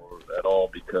anymore. Okay. Or at all,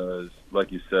 because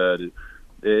like you said,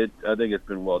 I think it's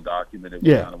been well documented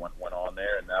Yeah. what kind of went on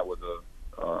there, and that was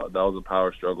a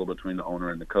power struggle between the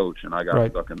owner and the coach, and I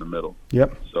got stuck in the middle.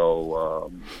 Yep.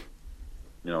 So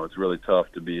it's really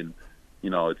tough to be an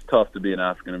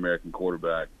African American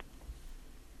quarterback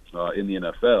in the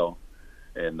NFL,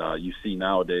 and you see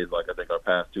nowadays, like I think our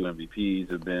past two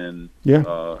MVPs have been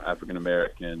African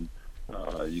American.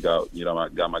 You got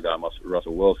my guy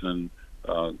Russell Wilson,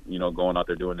 going out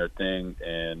there doing their thing,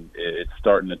 and it's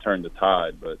starting to turn the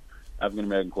tide. But African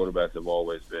American quarterbacks have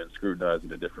always been scrutinized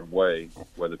in a different way,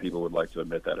 whether people would like to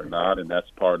admit that or not, and that's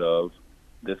part of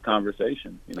this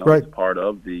conversation. Right. It's part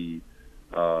of the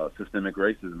systemic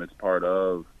racism. It's part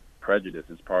of prejudice.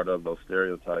 It's part of those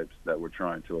stereotypes that we're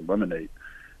trying to eliminate.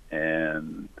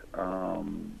 And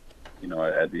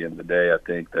at the end of the day, I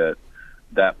think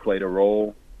that played a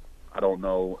role. I don't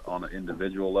know on an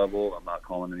individual level. I'm not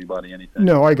calling anybody anything.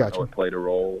 No, I got you. It played a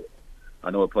role.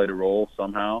 I know it played a role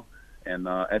somehow. And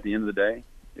at the end of the day,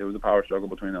 it was a power struggle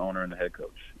between the owner and the head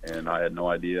coach. And I had no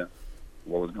idea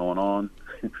what was going on.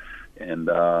 And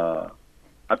I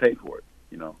paid for it.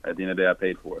 At the end of the day, I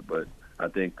paid for it. But I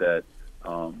think that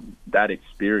that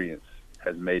experience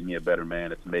has made me a better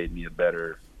man. It's made me a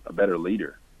better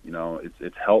leader.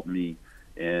 It's helped me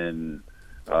in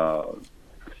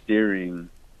steering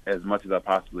as much as I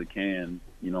possibly can,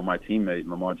 my teammate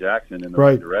Lamar Jackson in the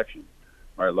right direction.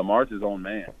 All right, Lamar's his own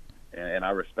man, and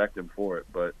I respect him for it.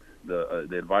 But the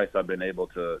advice I've been able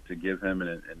to give him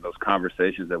and those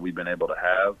conversations that we've been able to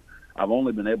have, I've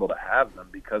only been able to have them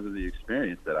because of the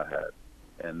experience that I had.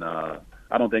 And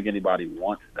I don't think anybody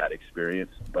wants that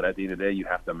experience, but at the end of the day, you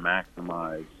have to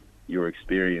maximize your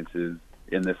experiences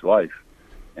in this life.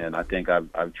 And I think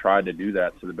I've tried to do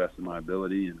that to the best of my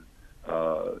ability, and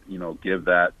give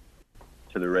that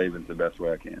to the Ravens the best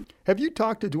way I can. Have you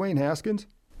talked to Dwayne Haskins?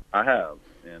 I have,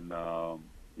 and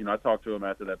I talked to him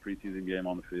after that preseason game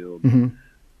on the field, mm-hmm.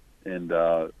 and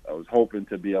I was hoping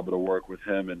to be able to work with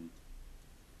him and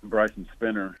Bryson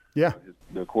Spinner,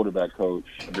 the quarterback coach,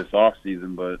 this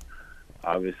offseason, but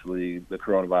obviously the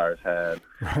coronavirus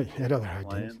had other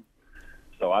ideas.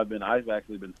 So I've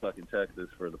actually been stuck in Texas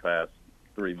for the past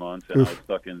 3 months, and I was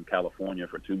stuck in California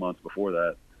for 2 months before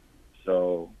that.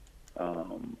 So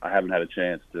I haven't had a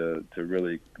chance to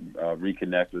really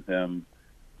reconnect with him,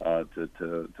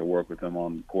 to work with him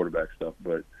on quarterback stuff.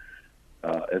 But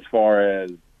as far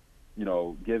as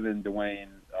giving Dwayne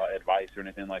advice or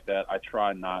anything like that, I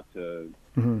try not to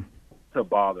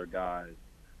bother guys,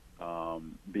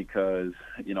 because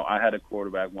I had a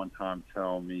quarterback one time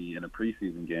tell me in a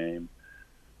preseason game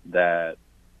that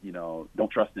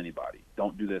don't trust anybody,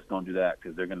 don't do this, don't do that,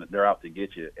 because they're out to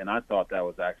get you. And I thought that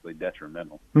was actually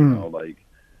detrimental. I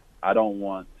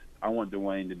want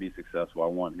Dwayne to be successful. I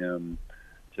want him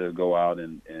to go out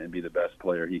and be the best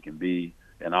player he can be,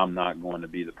 and I'm not going to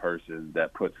be the person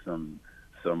that puts some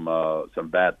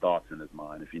bad thoughts in his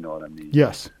mind, if you know what I mean.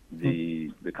 Yes.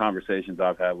 The conversations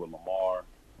I've had with Lamar,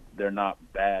 they're not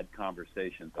bad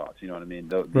conversation thoughts. You know what I mean?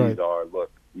 These are,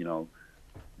 look, you know,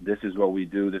 this is what we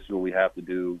do. This is what we have to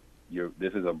do.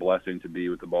 This is a blessing to be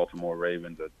with the Baltimore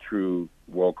Ravens, a true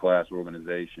world-class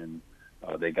organization.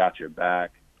 They got your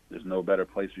back. There's no better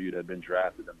place for you to have been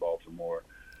drafted than Baltimore.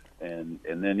 And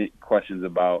then questions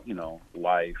about, you know,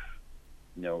 life,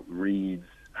 you know, reads.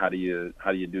 How do you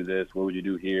do this? What would you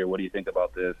do here? What do you think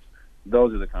about this?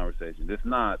 Those are the conversations. It's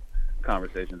not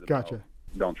conversations about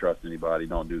don't trust anybody,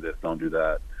 don't do this, don't do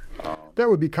that. That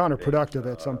would be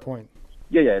counterproductive at some point.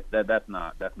 Yeah, that's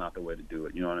not the way to do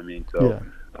it. You know what I mean? So,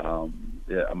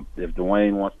 if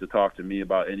Dwayne wants to talk to me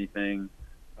about anything,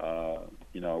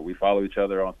 you know, we follow each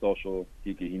other on social.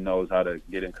 He knows how to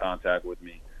get in contact with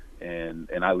me, and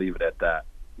I leave it at that.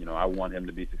 You know, I want him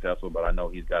to be successful, but I know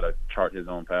he's got to chart his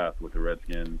own path with the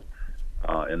Redskins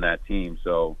and that team.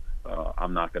 So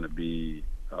I'm not going to be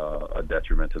a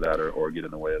detriment to that or get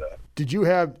in the way of that. Did you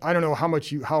have, I don't know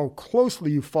how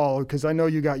closely you followed, because I know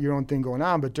you got your own thing going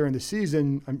on, but during the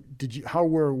season, how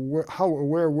aware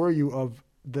were you of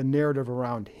the narrative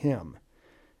around him?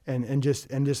 And just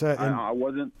that. I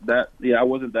wasn't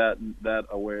that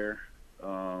aware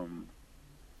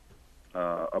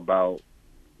about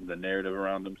the narrative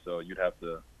around him, so you'd have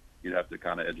to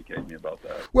kind of educate me about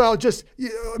that. Well, just,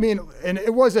 I mean, and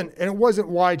it wasn't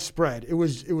widespread. It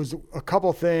was a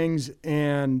couple things,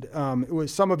 and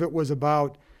some of it was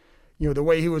about, you know, the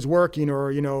way he was working,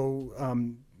 or you know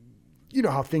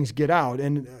how things get out,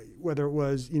 and whether it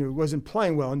was, you know, he wasn't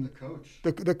playing well, and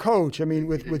the coach. I mean,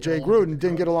 with Jay Gruden,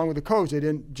 didn't get along with the coach.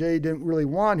 Jay didn't really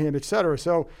want him, et cetera.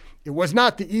 So it was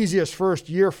not the easiest first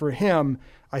year for him.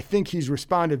 I think he's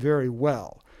responded very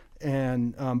well.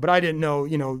 And but I didn't know,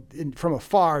 you know, from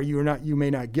afar, you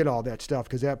may not get all that stuff,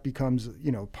 because that becomes,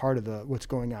 you know, part of what's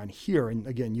going on here. And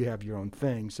again, you have your own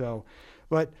thing. So,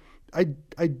 but I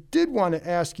did want to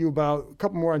ask you about a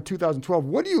couple more on 2012.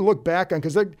 What do you look back on?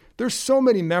 Because there's so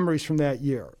many memories from that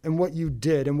year, and what you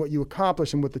did and what you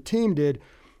accomplished and what the team did.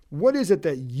 What is it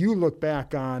that you look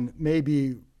back on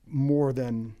maybe more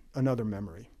than another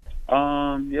memory?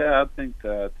 Yeah, I think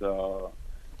that.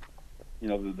 You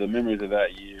know, the memories of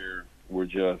that year were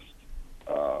just,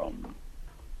 I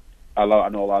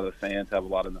know a lot of the fans have a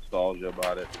lot of nostalgia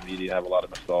about it. The media have a lot of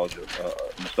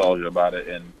nostalgia about it.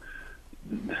 And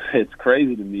it's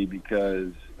crazy to me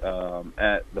because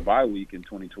at the bye week in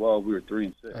 2012, we were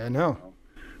 3-6. I know. You know?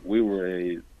 We were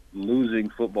a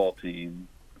losing football team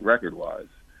record-wise.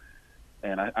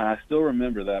 And I still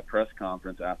remember that press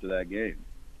conference after that game.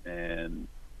 And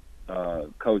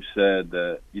Coach said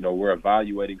that, you know, we're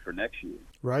evaluating for next year.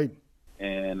 Right.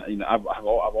 And, you know, I've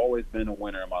always been a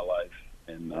winner in my life,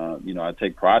 and, you know, I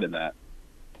take pride in that.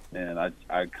 And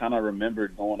I kind of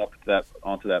remembered going up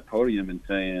onto that podium and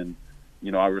saying,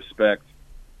 you know, I respect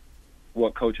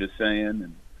what Coach is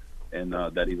saying, and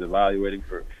that he's evaluating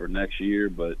for next year.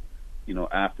 But, you know,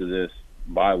 after this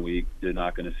bye week, you're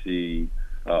not going to see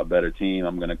a better team.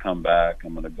 I'm going to come back.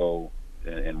 I'm going to go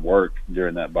and work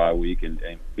during that bye week and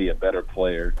be a better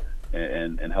player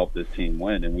and help this team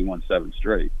win. And we won 7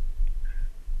 straight.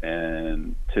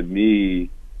 And to me,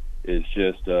 it's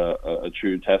just a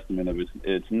true testament of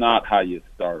it's not how you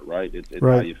start, right? It's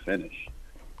right. How you finish.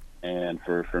 And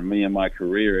for me in my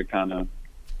career, it kind of,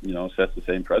 you know, sets the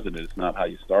same precedent. It's not how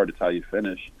you start, it's how you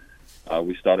finish.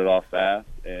 We started off fast,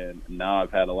 and now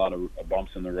I've had a lot of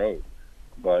bumps in the road.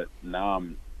 But now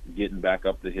I'm getting back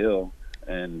up the hill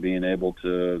and being able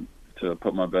to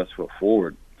put my best foot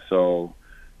forward. So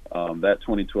that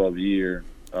 2012 year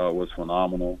was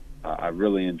phenomenal. I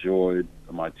really enjoyed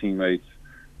my teammates,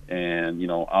 and, you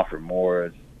know, Alfred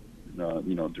Morris,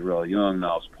 you know, Darrell Young,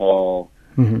 Niles Paul,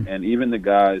 and even the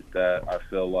guys that I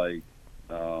feel like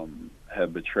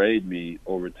have betrayed me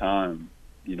over time,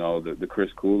 you know, the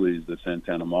Chris Coolies, the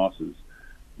Santana Mosses.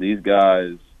 These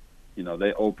guys, you know,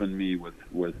 they opened me with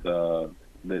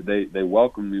they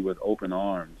welcomed me with open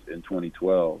arms in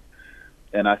 2012.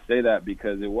 And I say that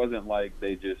because it wasn't like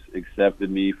they just accepted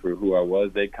me for who I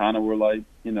was. They kind of were like,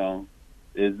 you know,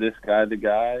 is this guy the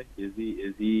guy? Is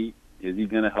he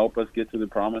going to help us get to the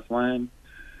promised land?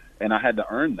 And I had to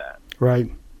earn that. Right.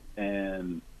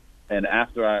 And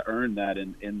after I earned that,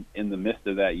 in the midst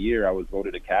of that year, I was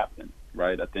voted a captain.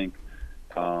 Right. I think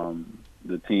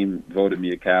the team voted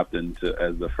me a captain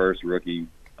as the first rookie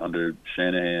under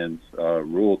Shanahan's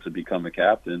rule to become a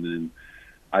captain. And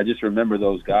I just remember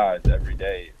those guys every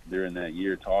day during that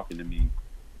year talking to me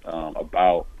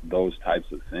about those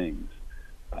types of things.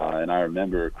 And I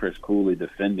remember Chris Cooley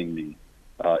defending me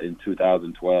in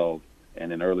 2012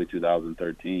 and in early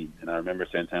 2013. And I remember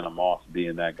Santana Moss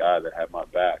being that guy that had my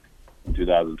back in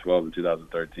 2012 and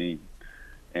 2013.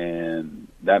 And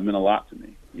that meant a lot to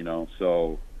me, you know.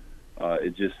 So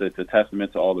it's a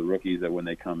testament to all the rookies that when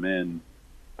they come in,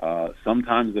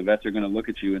 sometimes the vets are going to look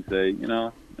at you and say, you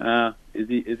know, is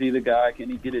he the guy? Can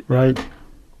he get it done?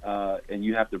 Right. And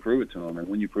you have to prove it to him. And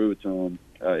when you prove it to him,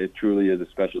 it truly is a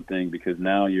special thing, because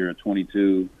now you're a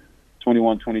 21,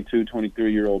 22,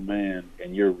 23-year-old man,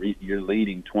 and you're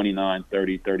leading 29,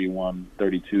 30, 31,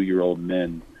 32-year-old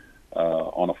men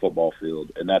on a football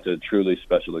field. And that's a truly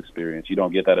special experience. You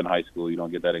don't get that in high school. You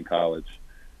don't get that in college.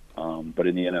 But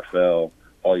in the NFL,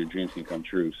 all your dreams can come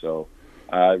true. So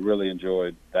I really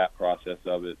enjoyed that process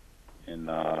of it. And,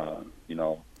 you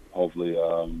know, hopefully,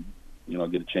 you know,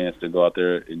 get a chance to go out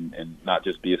there and not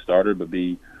just be a starter, but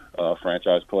be a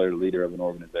franchise player, leader of an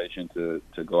organization to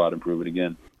go out and prove it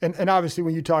again. And obviously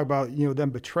when you talk about, you know, them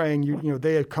betraying you, you know,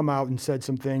 they had come out and said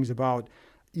some things about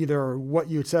either what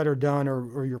you had said or done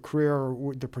or your career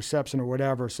or the perception or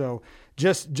whatever. So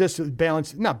just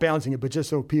balance, not balancing it, but just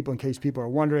so people, in case people are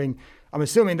wondering, I'm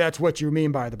assuming that's what you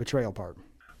mean by the betrayal part.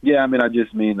 Yeah, I mean, I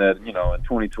just mean that, you know, in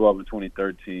 2012 and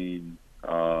 2013,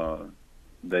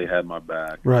 they had my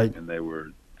back. Right. And they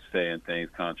were saying things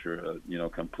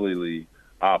completely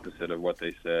opposite of what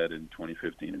they said in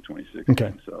 2015 and 2016.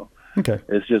 Okay. So okay.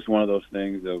 It's just one of those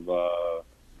things of,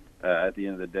 at the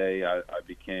end of the day, I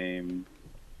became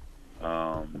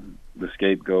the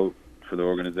scapegoat for the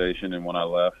organization. And when I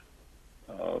left,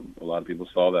 a lot of people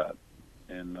saw that.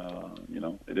 And, you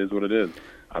know, it is what it is.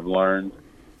 I've learned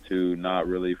to not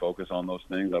really focus on those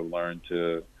things. I've learned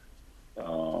to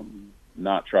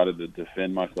not try to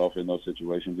defend myself in those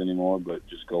situations anymore, but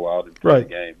just go out and play the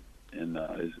game. And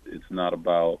it's not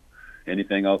about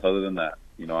anything else other than that.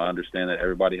 You know, I understand that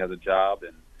everybody has a job,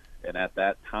 and at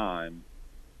that time,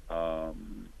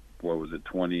 what was it,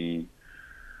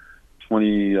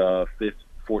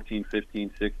 2014,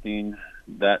 15, 16,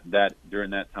 that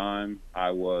during that time,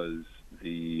 I was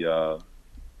the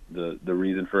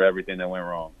reason for everything that went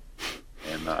wrong.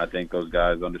 And I think those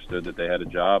guys understood that they had a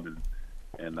job,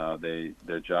 and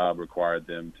their job required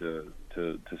them to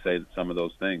say some of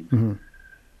those things. Mm-hmm.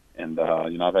 And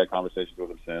you know, I've had conversations with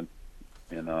them since,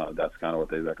 and that's kind of what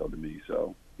they've echoed to me.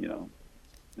 So, you know,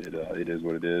 it is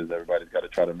what it is. Everybody's got to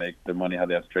try to make their money how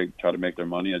they have to try to make their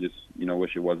money. I just, you know,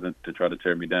 wish it wasn't to try to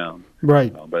tear me down.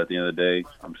 Right. But at the end of the day,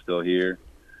 I'm still here.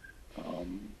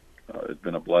 It's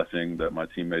been a blessing that my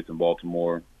teammates in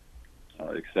Baltimore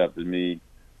accepted me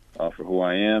for who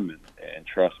I am and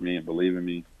trust me and believe in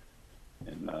me.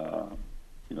 And,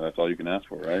 you know, that's all you can ask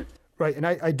for, right? Right, and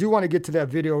I do want to get to that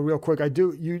video real quick.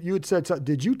 You had said something.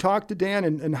 Did you talk to Dan,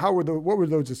 and what were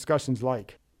those discussions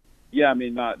like? Yeah, I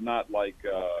mean, not like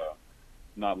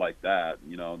that.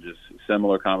 You know, just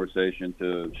similar conversation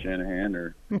to Shanahan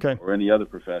or any other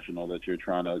professional that you're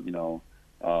trying to, you know,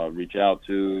 reach out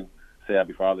to, say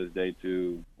Happy Father's Day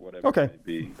to, whatever it may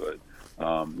be. But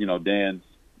you know, Dan's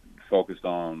focused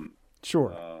on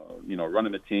you know,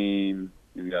 running the team.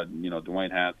 You got, you know, Dwayne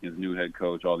Haskins, new head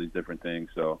coach, all these different things.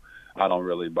 So I don't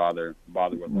really bother with all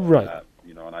that,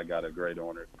 you know. And I got a great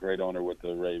owner with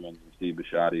the Ravens, Steve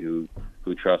Bisciotti, who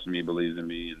trusts me, believes in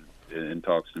me, and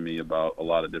talks to me about a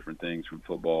lot of different things from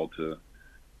football to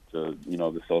you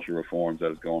know, the social reforms that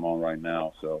is going on right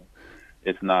now. So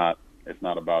it's not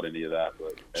about any of that,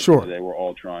 but at the end of the day, we're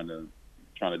all trying to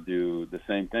do the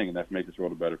same thing, and that's make this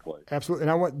world a better place. Absolutely.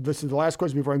 And this is the last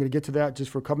question before I'm going to get to that,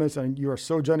 just for a couple minutes, and you are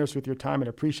so generous with your time and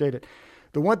appreciate it.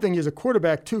 The one thing is a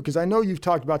quarterback too, because I know you've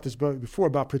talked about this before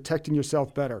about protecting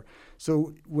yourself better.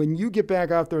 So when you get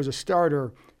back out there as a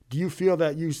starter, do you feel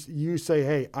that you say,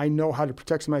 hey, I know how to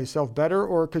protect myself better?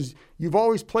 Or because you've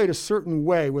always played a certain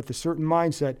way with a certain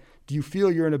mindset, do you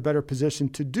feel you're in a better position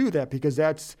to do that? Because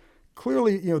that's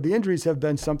clearly, you know, the injuries have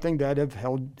been something that have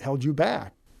held you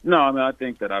back. No, I mean, I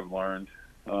think that I've learned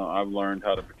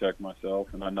how to protect myself,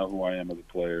 and I know who I am as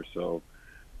a player. So,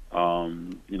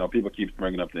 you know, people keep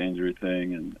bringing up the injury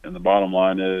thing, and the bottom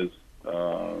line is,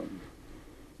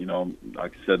 you know,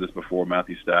 like I said this before,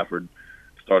 Matthew Stafford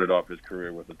started off his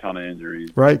career with a ton of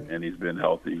injuries, right? And he's been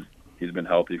healthy. He's been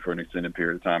healthy for an extended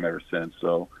period of time ever since.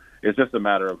 So it's just a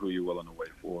matter of who you're willing to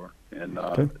wait for. And,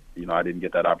 you know, I didn't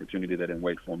get that opportunity. They didn't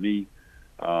wait for me.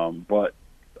 But,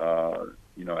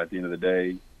 you know, at the end of the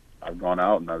day, I've gone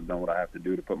out and I've done what I have to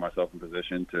do to put myself in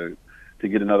position to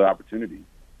get another opportunity.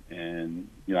 And,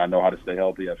 you know, I know how to stay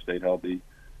healthy. I've stayed healthy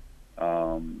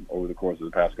over the course of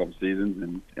the past couple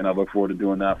seasons, and I look forward to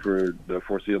doing that for the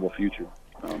foreseeable future.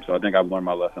 So I think I've learned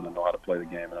my lesson. I know how to play the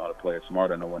game. I know how to play it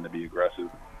smart. I know when to be aggressive.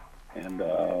 And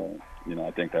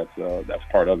I think that's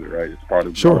part of it, right? It's part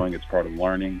of Sure. growing, it's part of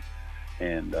learning,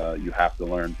 and you have to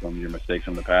learn from your mistakes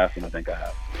from the past, and I think I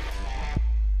have.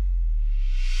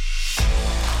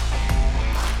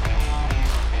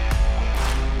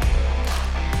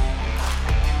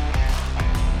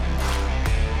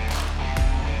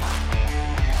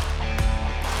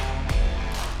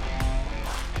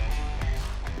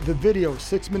 The video,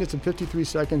 6 minutes and 53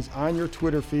 seconds on your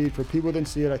Twitter feed for people who didn't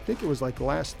see it. I think it was like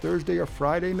last Thursday or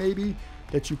Friday maybe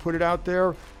that you put it out there.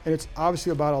 And it's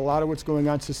obviously about a lot of what's going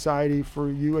on in society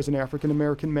for you as an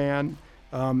African-American man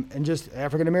and just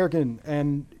African-American,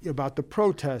 and about the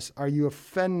protests. Are you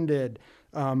offended,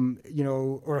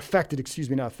 or affected,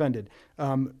 not offended,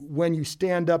 when you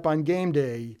stand up on game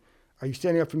day? Are you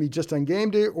standing up for me just on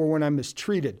game day or when I'm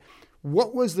mistreated?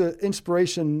 What was the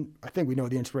inspiration? I think we know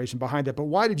the inspiration behind that, but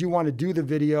why did you want to do the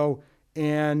video?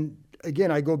 And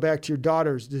again, I go back to your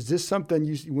daughters. Is this something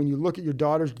when you look at your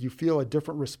daughters, do you feel a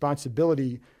different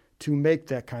responsibility to make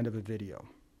that kind of a video?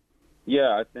 Yeah,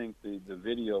 I think the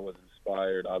video was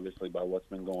inspired, obviously, by what's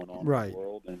been going on Right. in the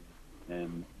world.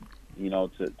 And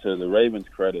to the Ravens'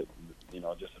 credit,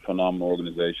 just a phenomenal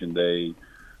organization.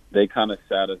 They kind of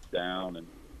sat us down and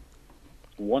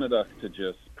wanted us to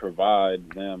just provide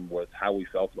them with how we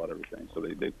felt about everything. So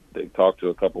they talked to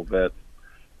a couple vets,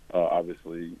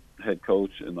 obviously head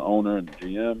coach and the owner and the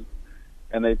GM,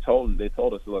 and they told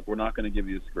us, look, we're not going to give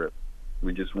you a script.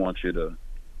 We just want you to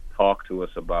talk to us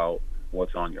about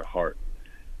what's on your heart.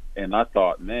 And I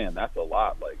thought, man, that's a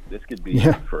lot. Like, this could be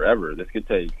forever. This could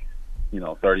take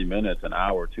 30 minutes, an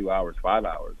hour, 2 hours, 5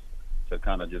 hours to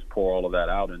kind of just pour all of that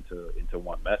out into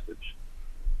one message.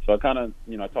 So I kind of,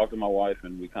 I talked to my wife,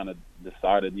 and we kind of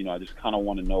decided, I just kind of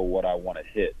want to know what I want to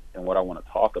hit and what I want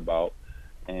to talk about.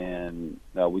 And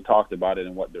we talked about it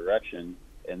in what direction.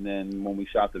 And then when we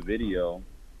shot the video,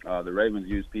 the Ravens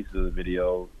used pieces of the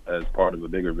video as part of a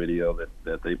bigger video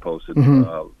that they posted,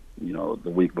 the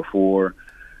week before.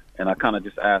 And I kind of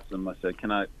just asked them, I said,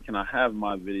 can I have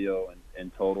my video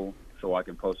in total so I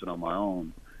can post it on my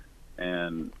own?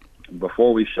 And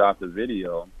before we shot the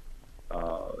video,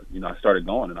 I started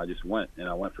going, and I just went, and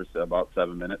I went for about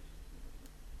 7 minutes,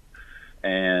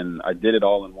 and I did it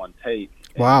all in one take.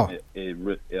 Wow!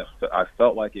 I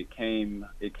felt like it came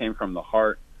from the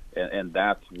heart, and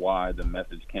that's why the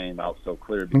message came out so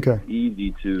clear. Because It's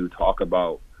easy to talk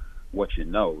about what you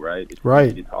know, right? It's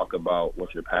easy to talk about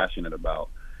what you're passionate about,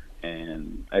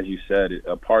 and as you said,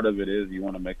 a part of it is you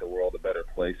want to make the world a better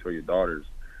place for your daughters.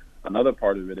 Another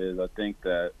part of it is I think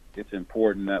that it's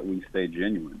important that we stay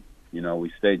genuine.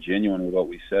 We stay genuine with what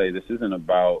we say. This isn't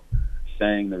about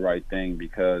saying the right thing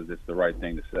because it's the right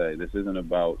thing to say. This isn't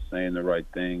about saying the right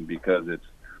thing because it's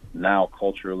now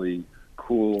culturally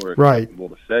cool or acceptable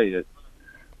to say it.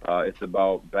 It's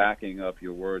about backing up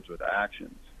your words with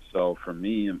actions. So for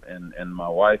me and my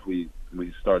wife, we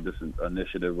started this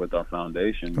initiative with our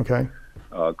foundation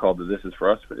called the This Is For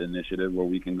Us initiative, where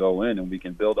we can go in and we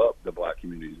can build up the black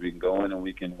communities. We can go in and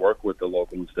we can work with the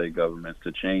local and state governments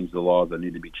to change the laws that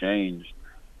need to be changed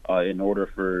in order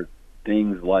for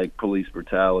things like police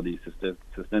brutality,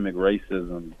 systemic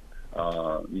racism,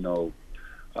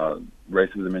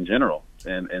 racism in general,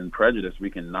 and prejudice.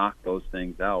 We can knock those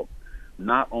things out,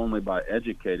 not only by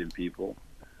educating people,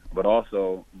 but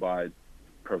also by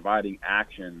providing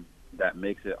action that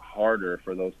makes it harder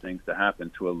for those things to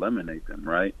happen, to eliminate them,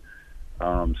 right?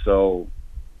 So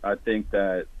I think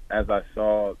that as I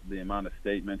saw the amount of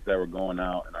statements that were going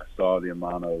out, and I saw the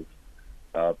amount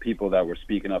of people that were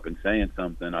speaking up and saying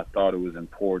something, I thought it was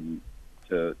important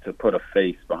to put a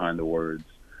face behind the words,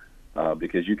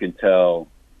 because you can tell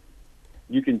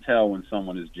when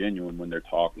someone is genuine when they're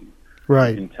talking.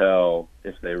 Right. You can tell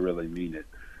if they really mean it.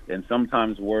 And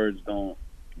sometimes words don't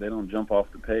jump off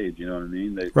the page, you know what I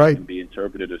mean? They can be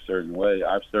interpreted a certain way.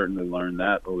 I've certainly learned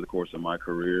that over the course of my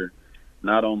career,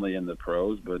 not only in the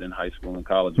pros, but in high school and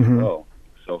college as well.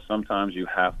 So sometimes you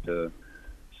have to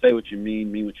say what you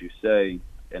mean what you say,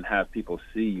 and have people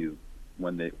see you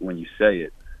when you say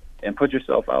it, and put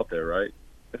yourself out there, right?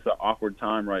 It's an awkward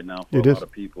time right now for a lot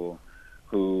of people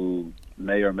who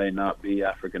may or may not be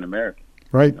African American.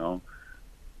 Right.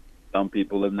 Some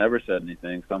people have never said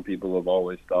anything. Some people have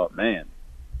always thought, man,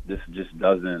 this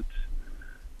doesn't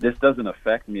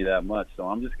affect me that much, so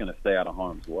I'm just going to stay out of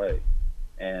harm's way.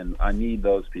 And I need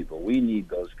those people. We need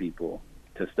those people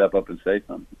to step up and say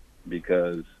something,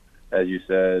 because as you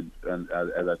said, and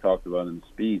as I talked about in the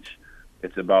speech,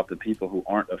 it's about the people who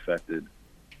aren't affected.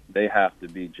 They have to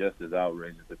be just as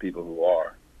outraged as the people who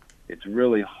are. It's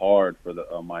really hard for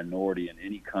a minority in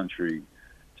any country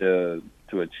to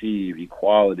achieve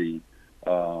equality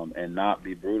and not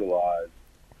be brutalized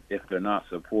if they're not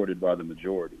supported by the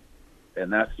majority.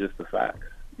 And that's just the facts,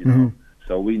 you know.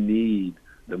 So we need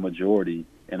the majority,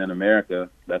 and in America,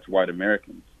 that's white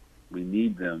Americans. We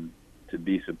need them to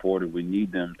be supported. We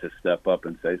need them to step up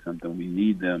and say something. We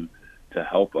need them to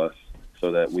help us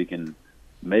so that we can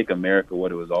make America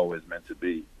what it was always meant to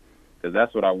be. Because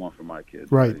that's what I want for my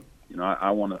kids. Right. You know,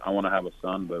 I want to have a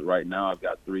son, but right now I've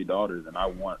got 3 daughters, and I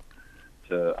don't want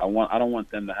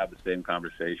them to have the same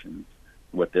conversations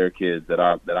with their kids that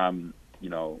I'm, you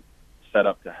know, set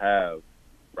up to have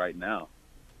right now.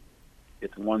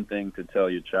 It's one thing to tell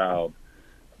your child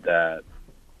that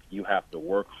you have to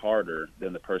work harder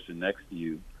than the person next to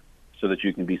you so that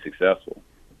you can be successful.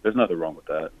 There's nothing wrong with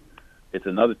that. It's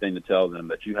another thing to tell them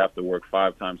that you have to work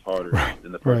 5 times harder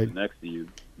than the person next to you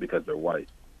because they're white.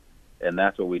 And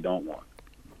that's what we don't want.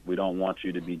 We don't want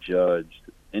you to be judged,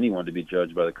 anyone to be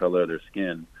judged by the color of their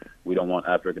skin. We don't want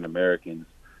African Americans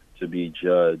to be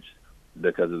judged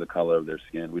because of the color of their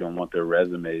skin. We don't want their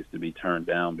resumes to be turned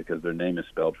down because their name is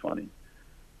spelled funny.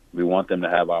 We want them to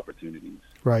have opportunities.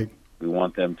 Right. We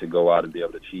want them to go out and be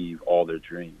able to achieve all their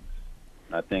dreams.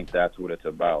 And I think that's what it's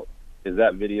about. Is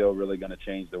that video really going to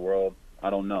change the world? I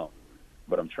don't know,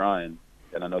 but I'm trying,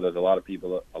 and I know there's a lot of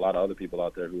other people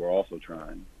out there who are also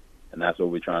trying, and that's what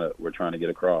we're trying to get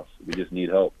across. We just need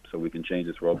help so we can change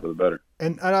this world for the better.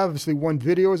 And obviously, one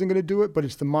video isn't going to do it, but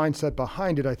it's the mindset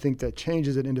behind it, I think, that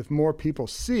changes it. And if more people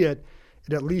see it,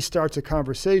 it at least starts a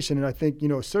conversation. And I think, you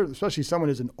know, especially someone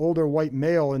as an older white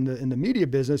male in the media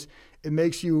business, it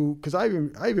makes you, because I've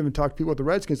even talked to people at the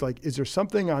Redskins, like, is there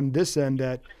something on this end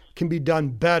that can be done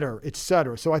better, et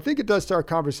cetera. So I think it does start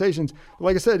conversations.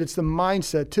 Like I said, it's the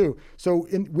mindset too. So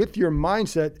with your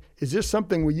mindset, is there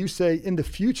something where you say in the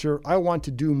future, I want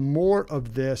to do more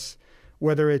of this,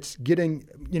 whether it's getting,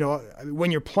 you know,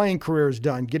 when your playing career is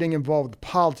done, getting involved with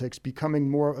politics, becoming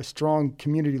more a strong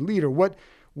community leader? What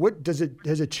has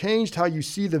it changed how you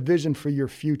see the vision for your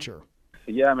future?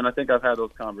 Yeah, I mean, I think I've had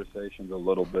those conversations a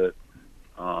little bit.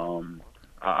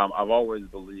 I've always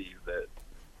believed that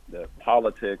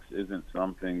politics isn't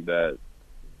something that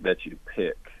you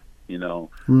pick. You know,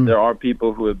 there are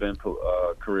people who have been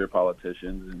career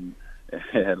politicians,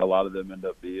 and a lot of them end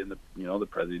up being the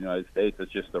president of the United States.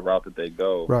 It's just the route that they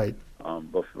go. Right.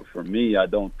 But for me, I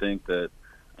don't think that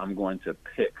I'm going to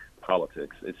pick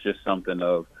politics. It's just something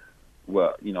of,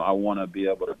 well, you know, I want to be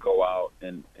able to go out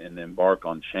and embark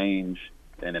on change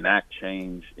and enact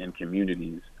change in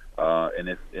communities.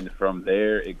 And from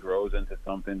there it grows into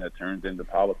something that turns into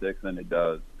politics, and it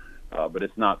does. But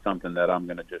it's not something that I'm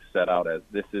going to just set out as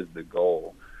this is the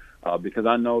goal, because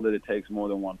I know that it takes more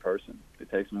than one person.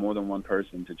 It takes more than one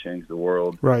person to change the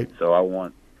world. Right. So I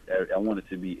want it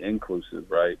to be inclusive,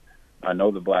 right? I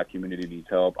know the black community needs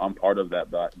help. I'm part of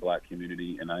that black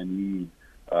community, and I need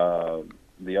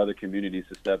the other communities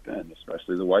to step in,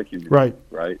 especially the white community. Right.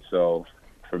 Right. So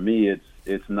for me,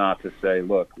 it's not to say,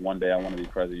 look, one day I want to be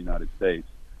president of the United States.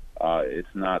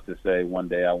 It's not to say one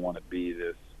day I want to be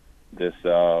this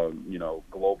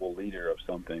global leader of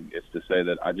something. It's to say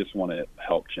that I just want to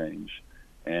help change.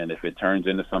 And if it turns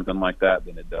into something like that,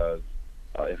 then it does.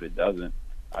 If it doesn't,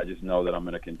 I just know that I'm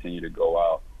going to continue to go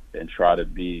out and try to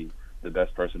be the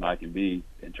best person I can be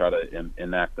and try to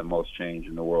enact the most change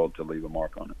in the world to leave a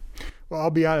mark on it. Well, I'll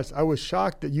be honest, I was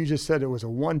shocked that you just said it was a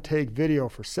one-take video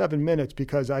for 7 minutes,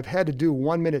 because I've had to do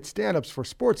 1-minute stand-ups for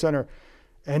SportsCenter,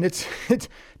 and it's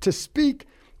to speak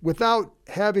without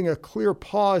having a clear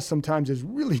pause sometimes is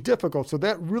really difficult. So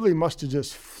that really must have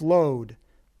just flowed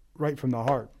right from the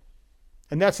heart.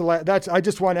 And that's I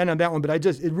just want to end on that one, but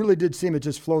it really did seem it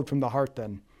just flowed from the heart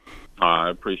then. I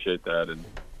appreciate that, and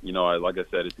you know, like I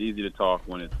said, it's easy to talk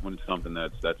when it's something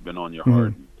that's been on your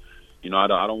heart. You know, I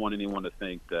don't want anyone to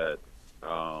think that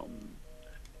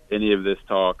any of this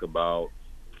talk about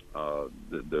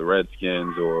the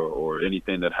Redskins or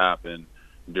anything that happened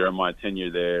during my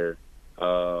tenure there,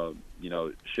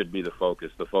 should be the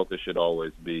focus. The focus should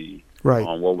always be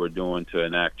on what we're doing to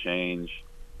enact change,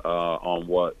 on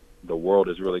what the world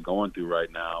is really going through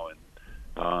right now. And,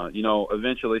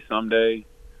 eventually someday,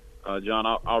 John,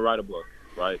 I'll write a book,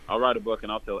 right? I'll write a book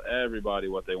and I'll tell everybody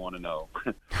what they want to know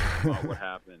about what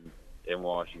happened in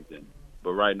Washington.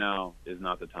 But right now is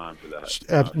not the time for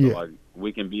that.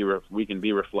 We can be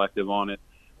reflective on it.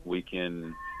 We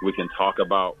can talk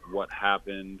about what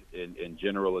happened in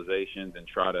generalizations and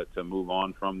try to move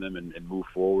on from them and move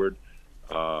forward.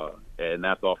 And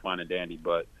that's all fine and dandy.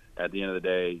 But at the end of the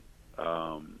day,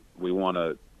 we want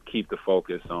to keep the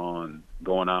focus on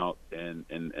going out and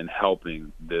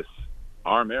helping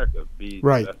our America be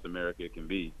the best America it can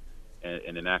be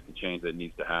and enact the change that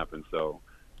needs to happen. So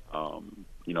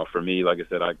For me, like I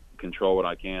said, I control what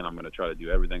I can. I'm going to try to do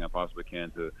everything I possibly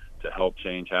can to help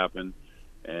change happen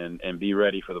and be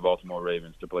ready for the Baltimore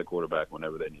Ravens to play quarterback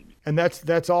whenever they need me. And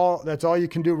that's all you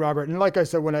can do, Robert. And like I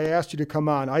said, when I asked you to come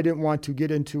on, I didn't want to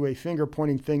get into a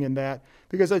finger-pointing thing in that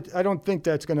because I don't think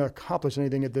that's going to accomplish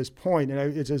anything at this point. And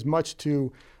it's as much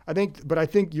to – I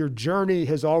think your journey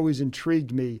has always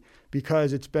intrigued me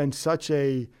because it's been such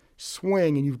a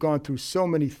swing and you've gone through so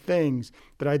many things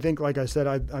that I think, like I said,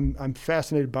 I'm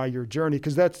fascinated by your journey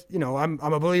because that's, I'm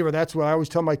a believer. That's what I always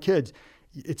tell my kids.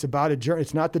 It's about a journey.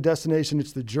 It's not the destination,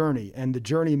 it's the journey. And the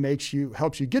journey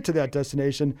helps you get to that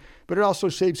destination, but it also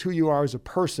shapes who you are as a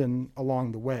person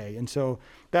along the way. And so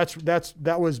that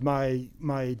was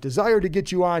my desire to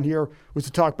get you on here, was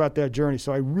to talk about that journey.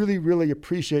 So I really, really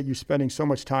appreciate you spending so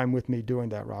much time with me doing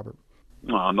that, Robert.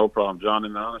 No problem, John.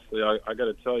 And honestly, I got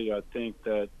to tell you, I think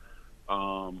that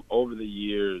over the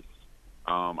years,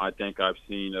 I think I've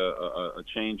seen a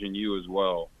change in you as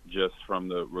well, just from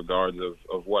the regards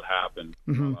of what happened.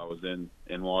 Mm-hmm. I was in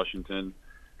Washington,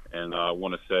 and I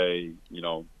want to say,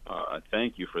 I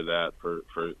thank you for that, for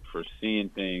seeing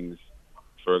things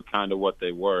for kind of what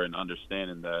they were and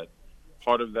understanding that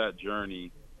part of that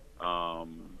journey,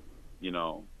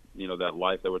 that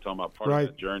life that we're talking about, part right. of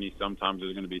that journey, sometimes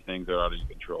there's going to be things that are out of your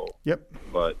control. Yep.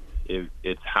 But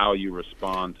it's how you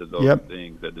respond to those yep.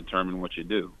 things that determine what you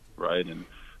do, right? And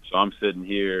so I'm sitting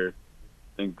here,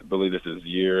 I believe this is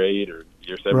year 8 or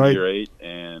year 7, right. year 8,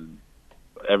 and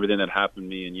everything that happened to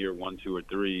me in year 1, 2, or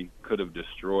 3 could have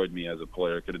destroyed me as a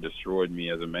player, could have destroyed me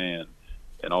as a man,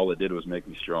 and all it did was make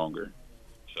me stronger.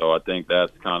 So I think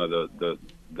that's kind of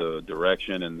the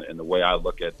direction and the way I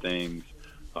look at things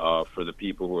for the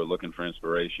people who are looking for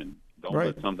inspiration. Don't right.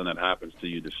 let something that happens to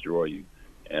you destroy you.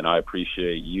 And I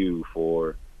appreciate you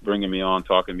for bringing me on,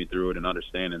 talking me through it, and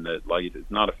understanding that, like,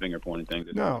 it's not a finger-pointing thing.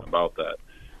 It's not about that.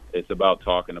 It's about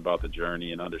talking about the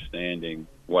journey and understanding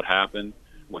what happened,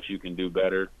 what you can do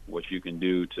better, what you can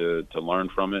do to learn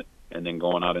from it, and then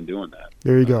going out and doing that.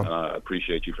 There you go. And I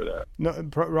appreciate you for that. No,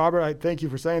 Robert, I thank you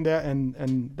for saying that,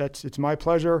 and it's my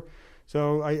pleasure.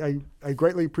 So I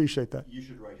greatly appreciate that. You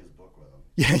should write his book with him.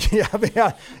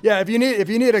 Yeah. If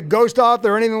you need a ghost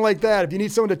author or anything like that, if you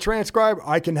need someone to transcribe,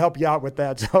 I can help you out with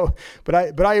that. So,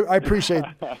 but I appreciate,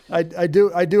 I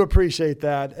do appreciate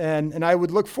that, and I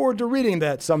would look forward to reading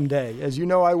that someday, as you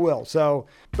know I will. So,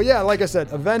 but yeah, like I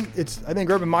said, I think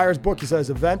Urban Meyer's book, he says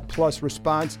event plus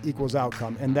response equals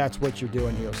outcome, and that's what you're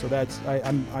doing here. So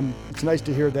it's nice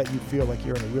to hear that you feel like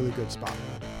you're in a really good spot.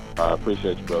 I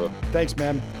appreciate you, brother. Thanks,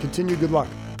 man. Continue. Good luck.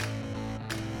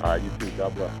 All right, you too.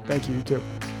 God bless. Thank you. You too.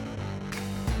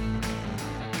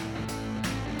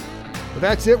 Well,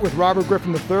 that's it with Robert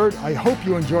Griffin III. I hope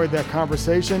you enjoyed that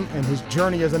conversation and his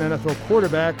journey as an NFL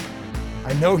quarterback.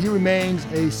 I know he remains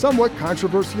a somewhat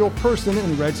controversial person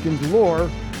in Redskins lore.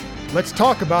 Let's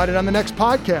talk about it on the next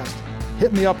podcast.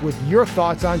 Hit me up with your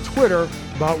thoughts on Twitter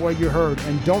about what you heard.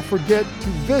 And don't forget to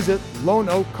visit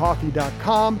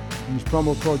loneoakcoffee.com. Use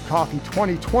promo code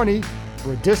COFFEE2020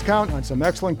 for a discount on some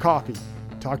excellent coffee.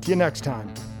 Talk to you next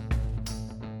time.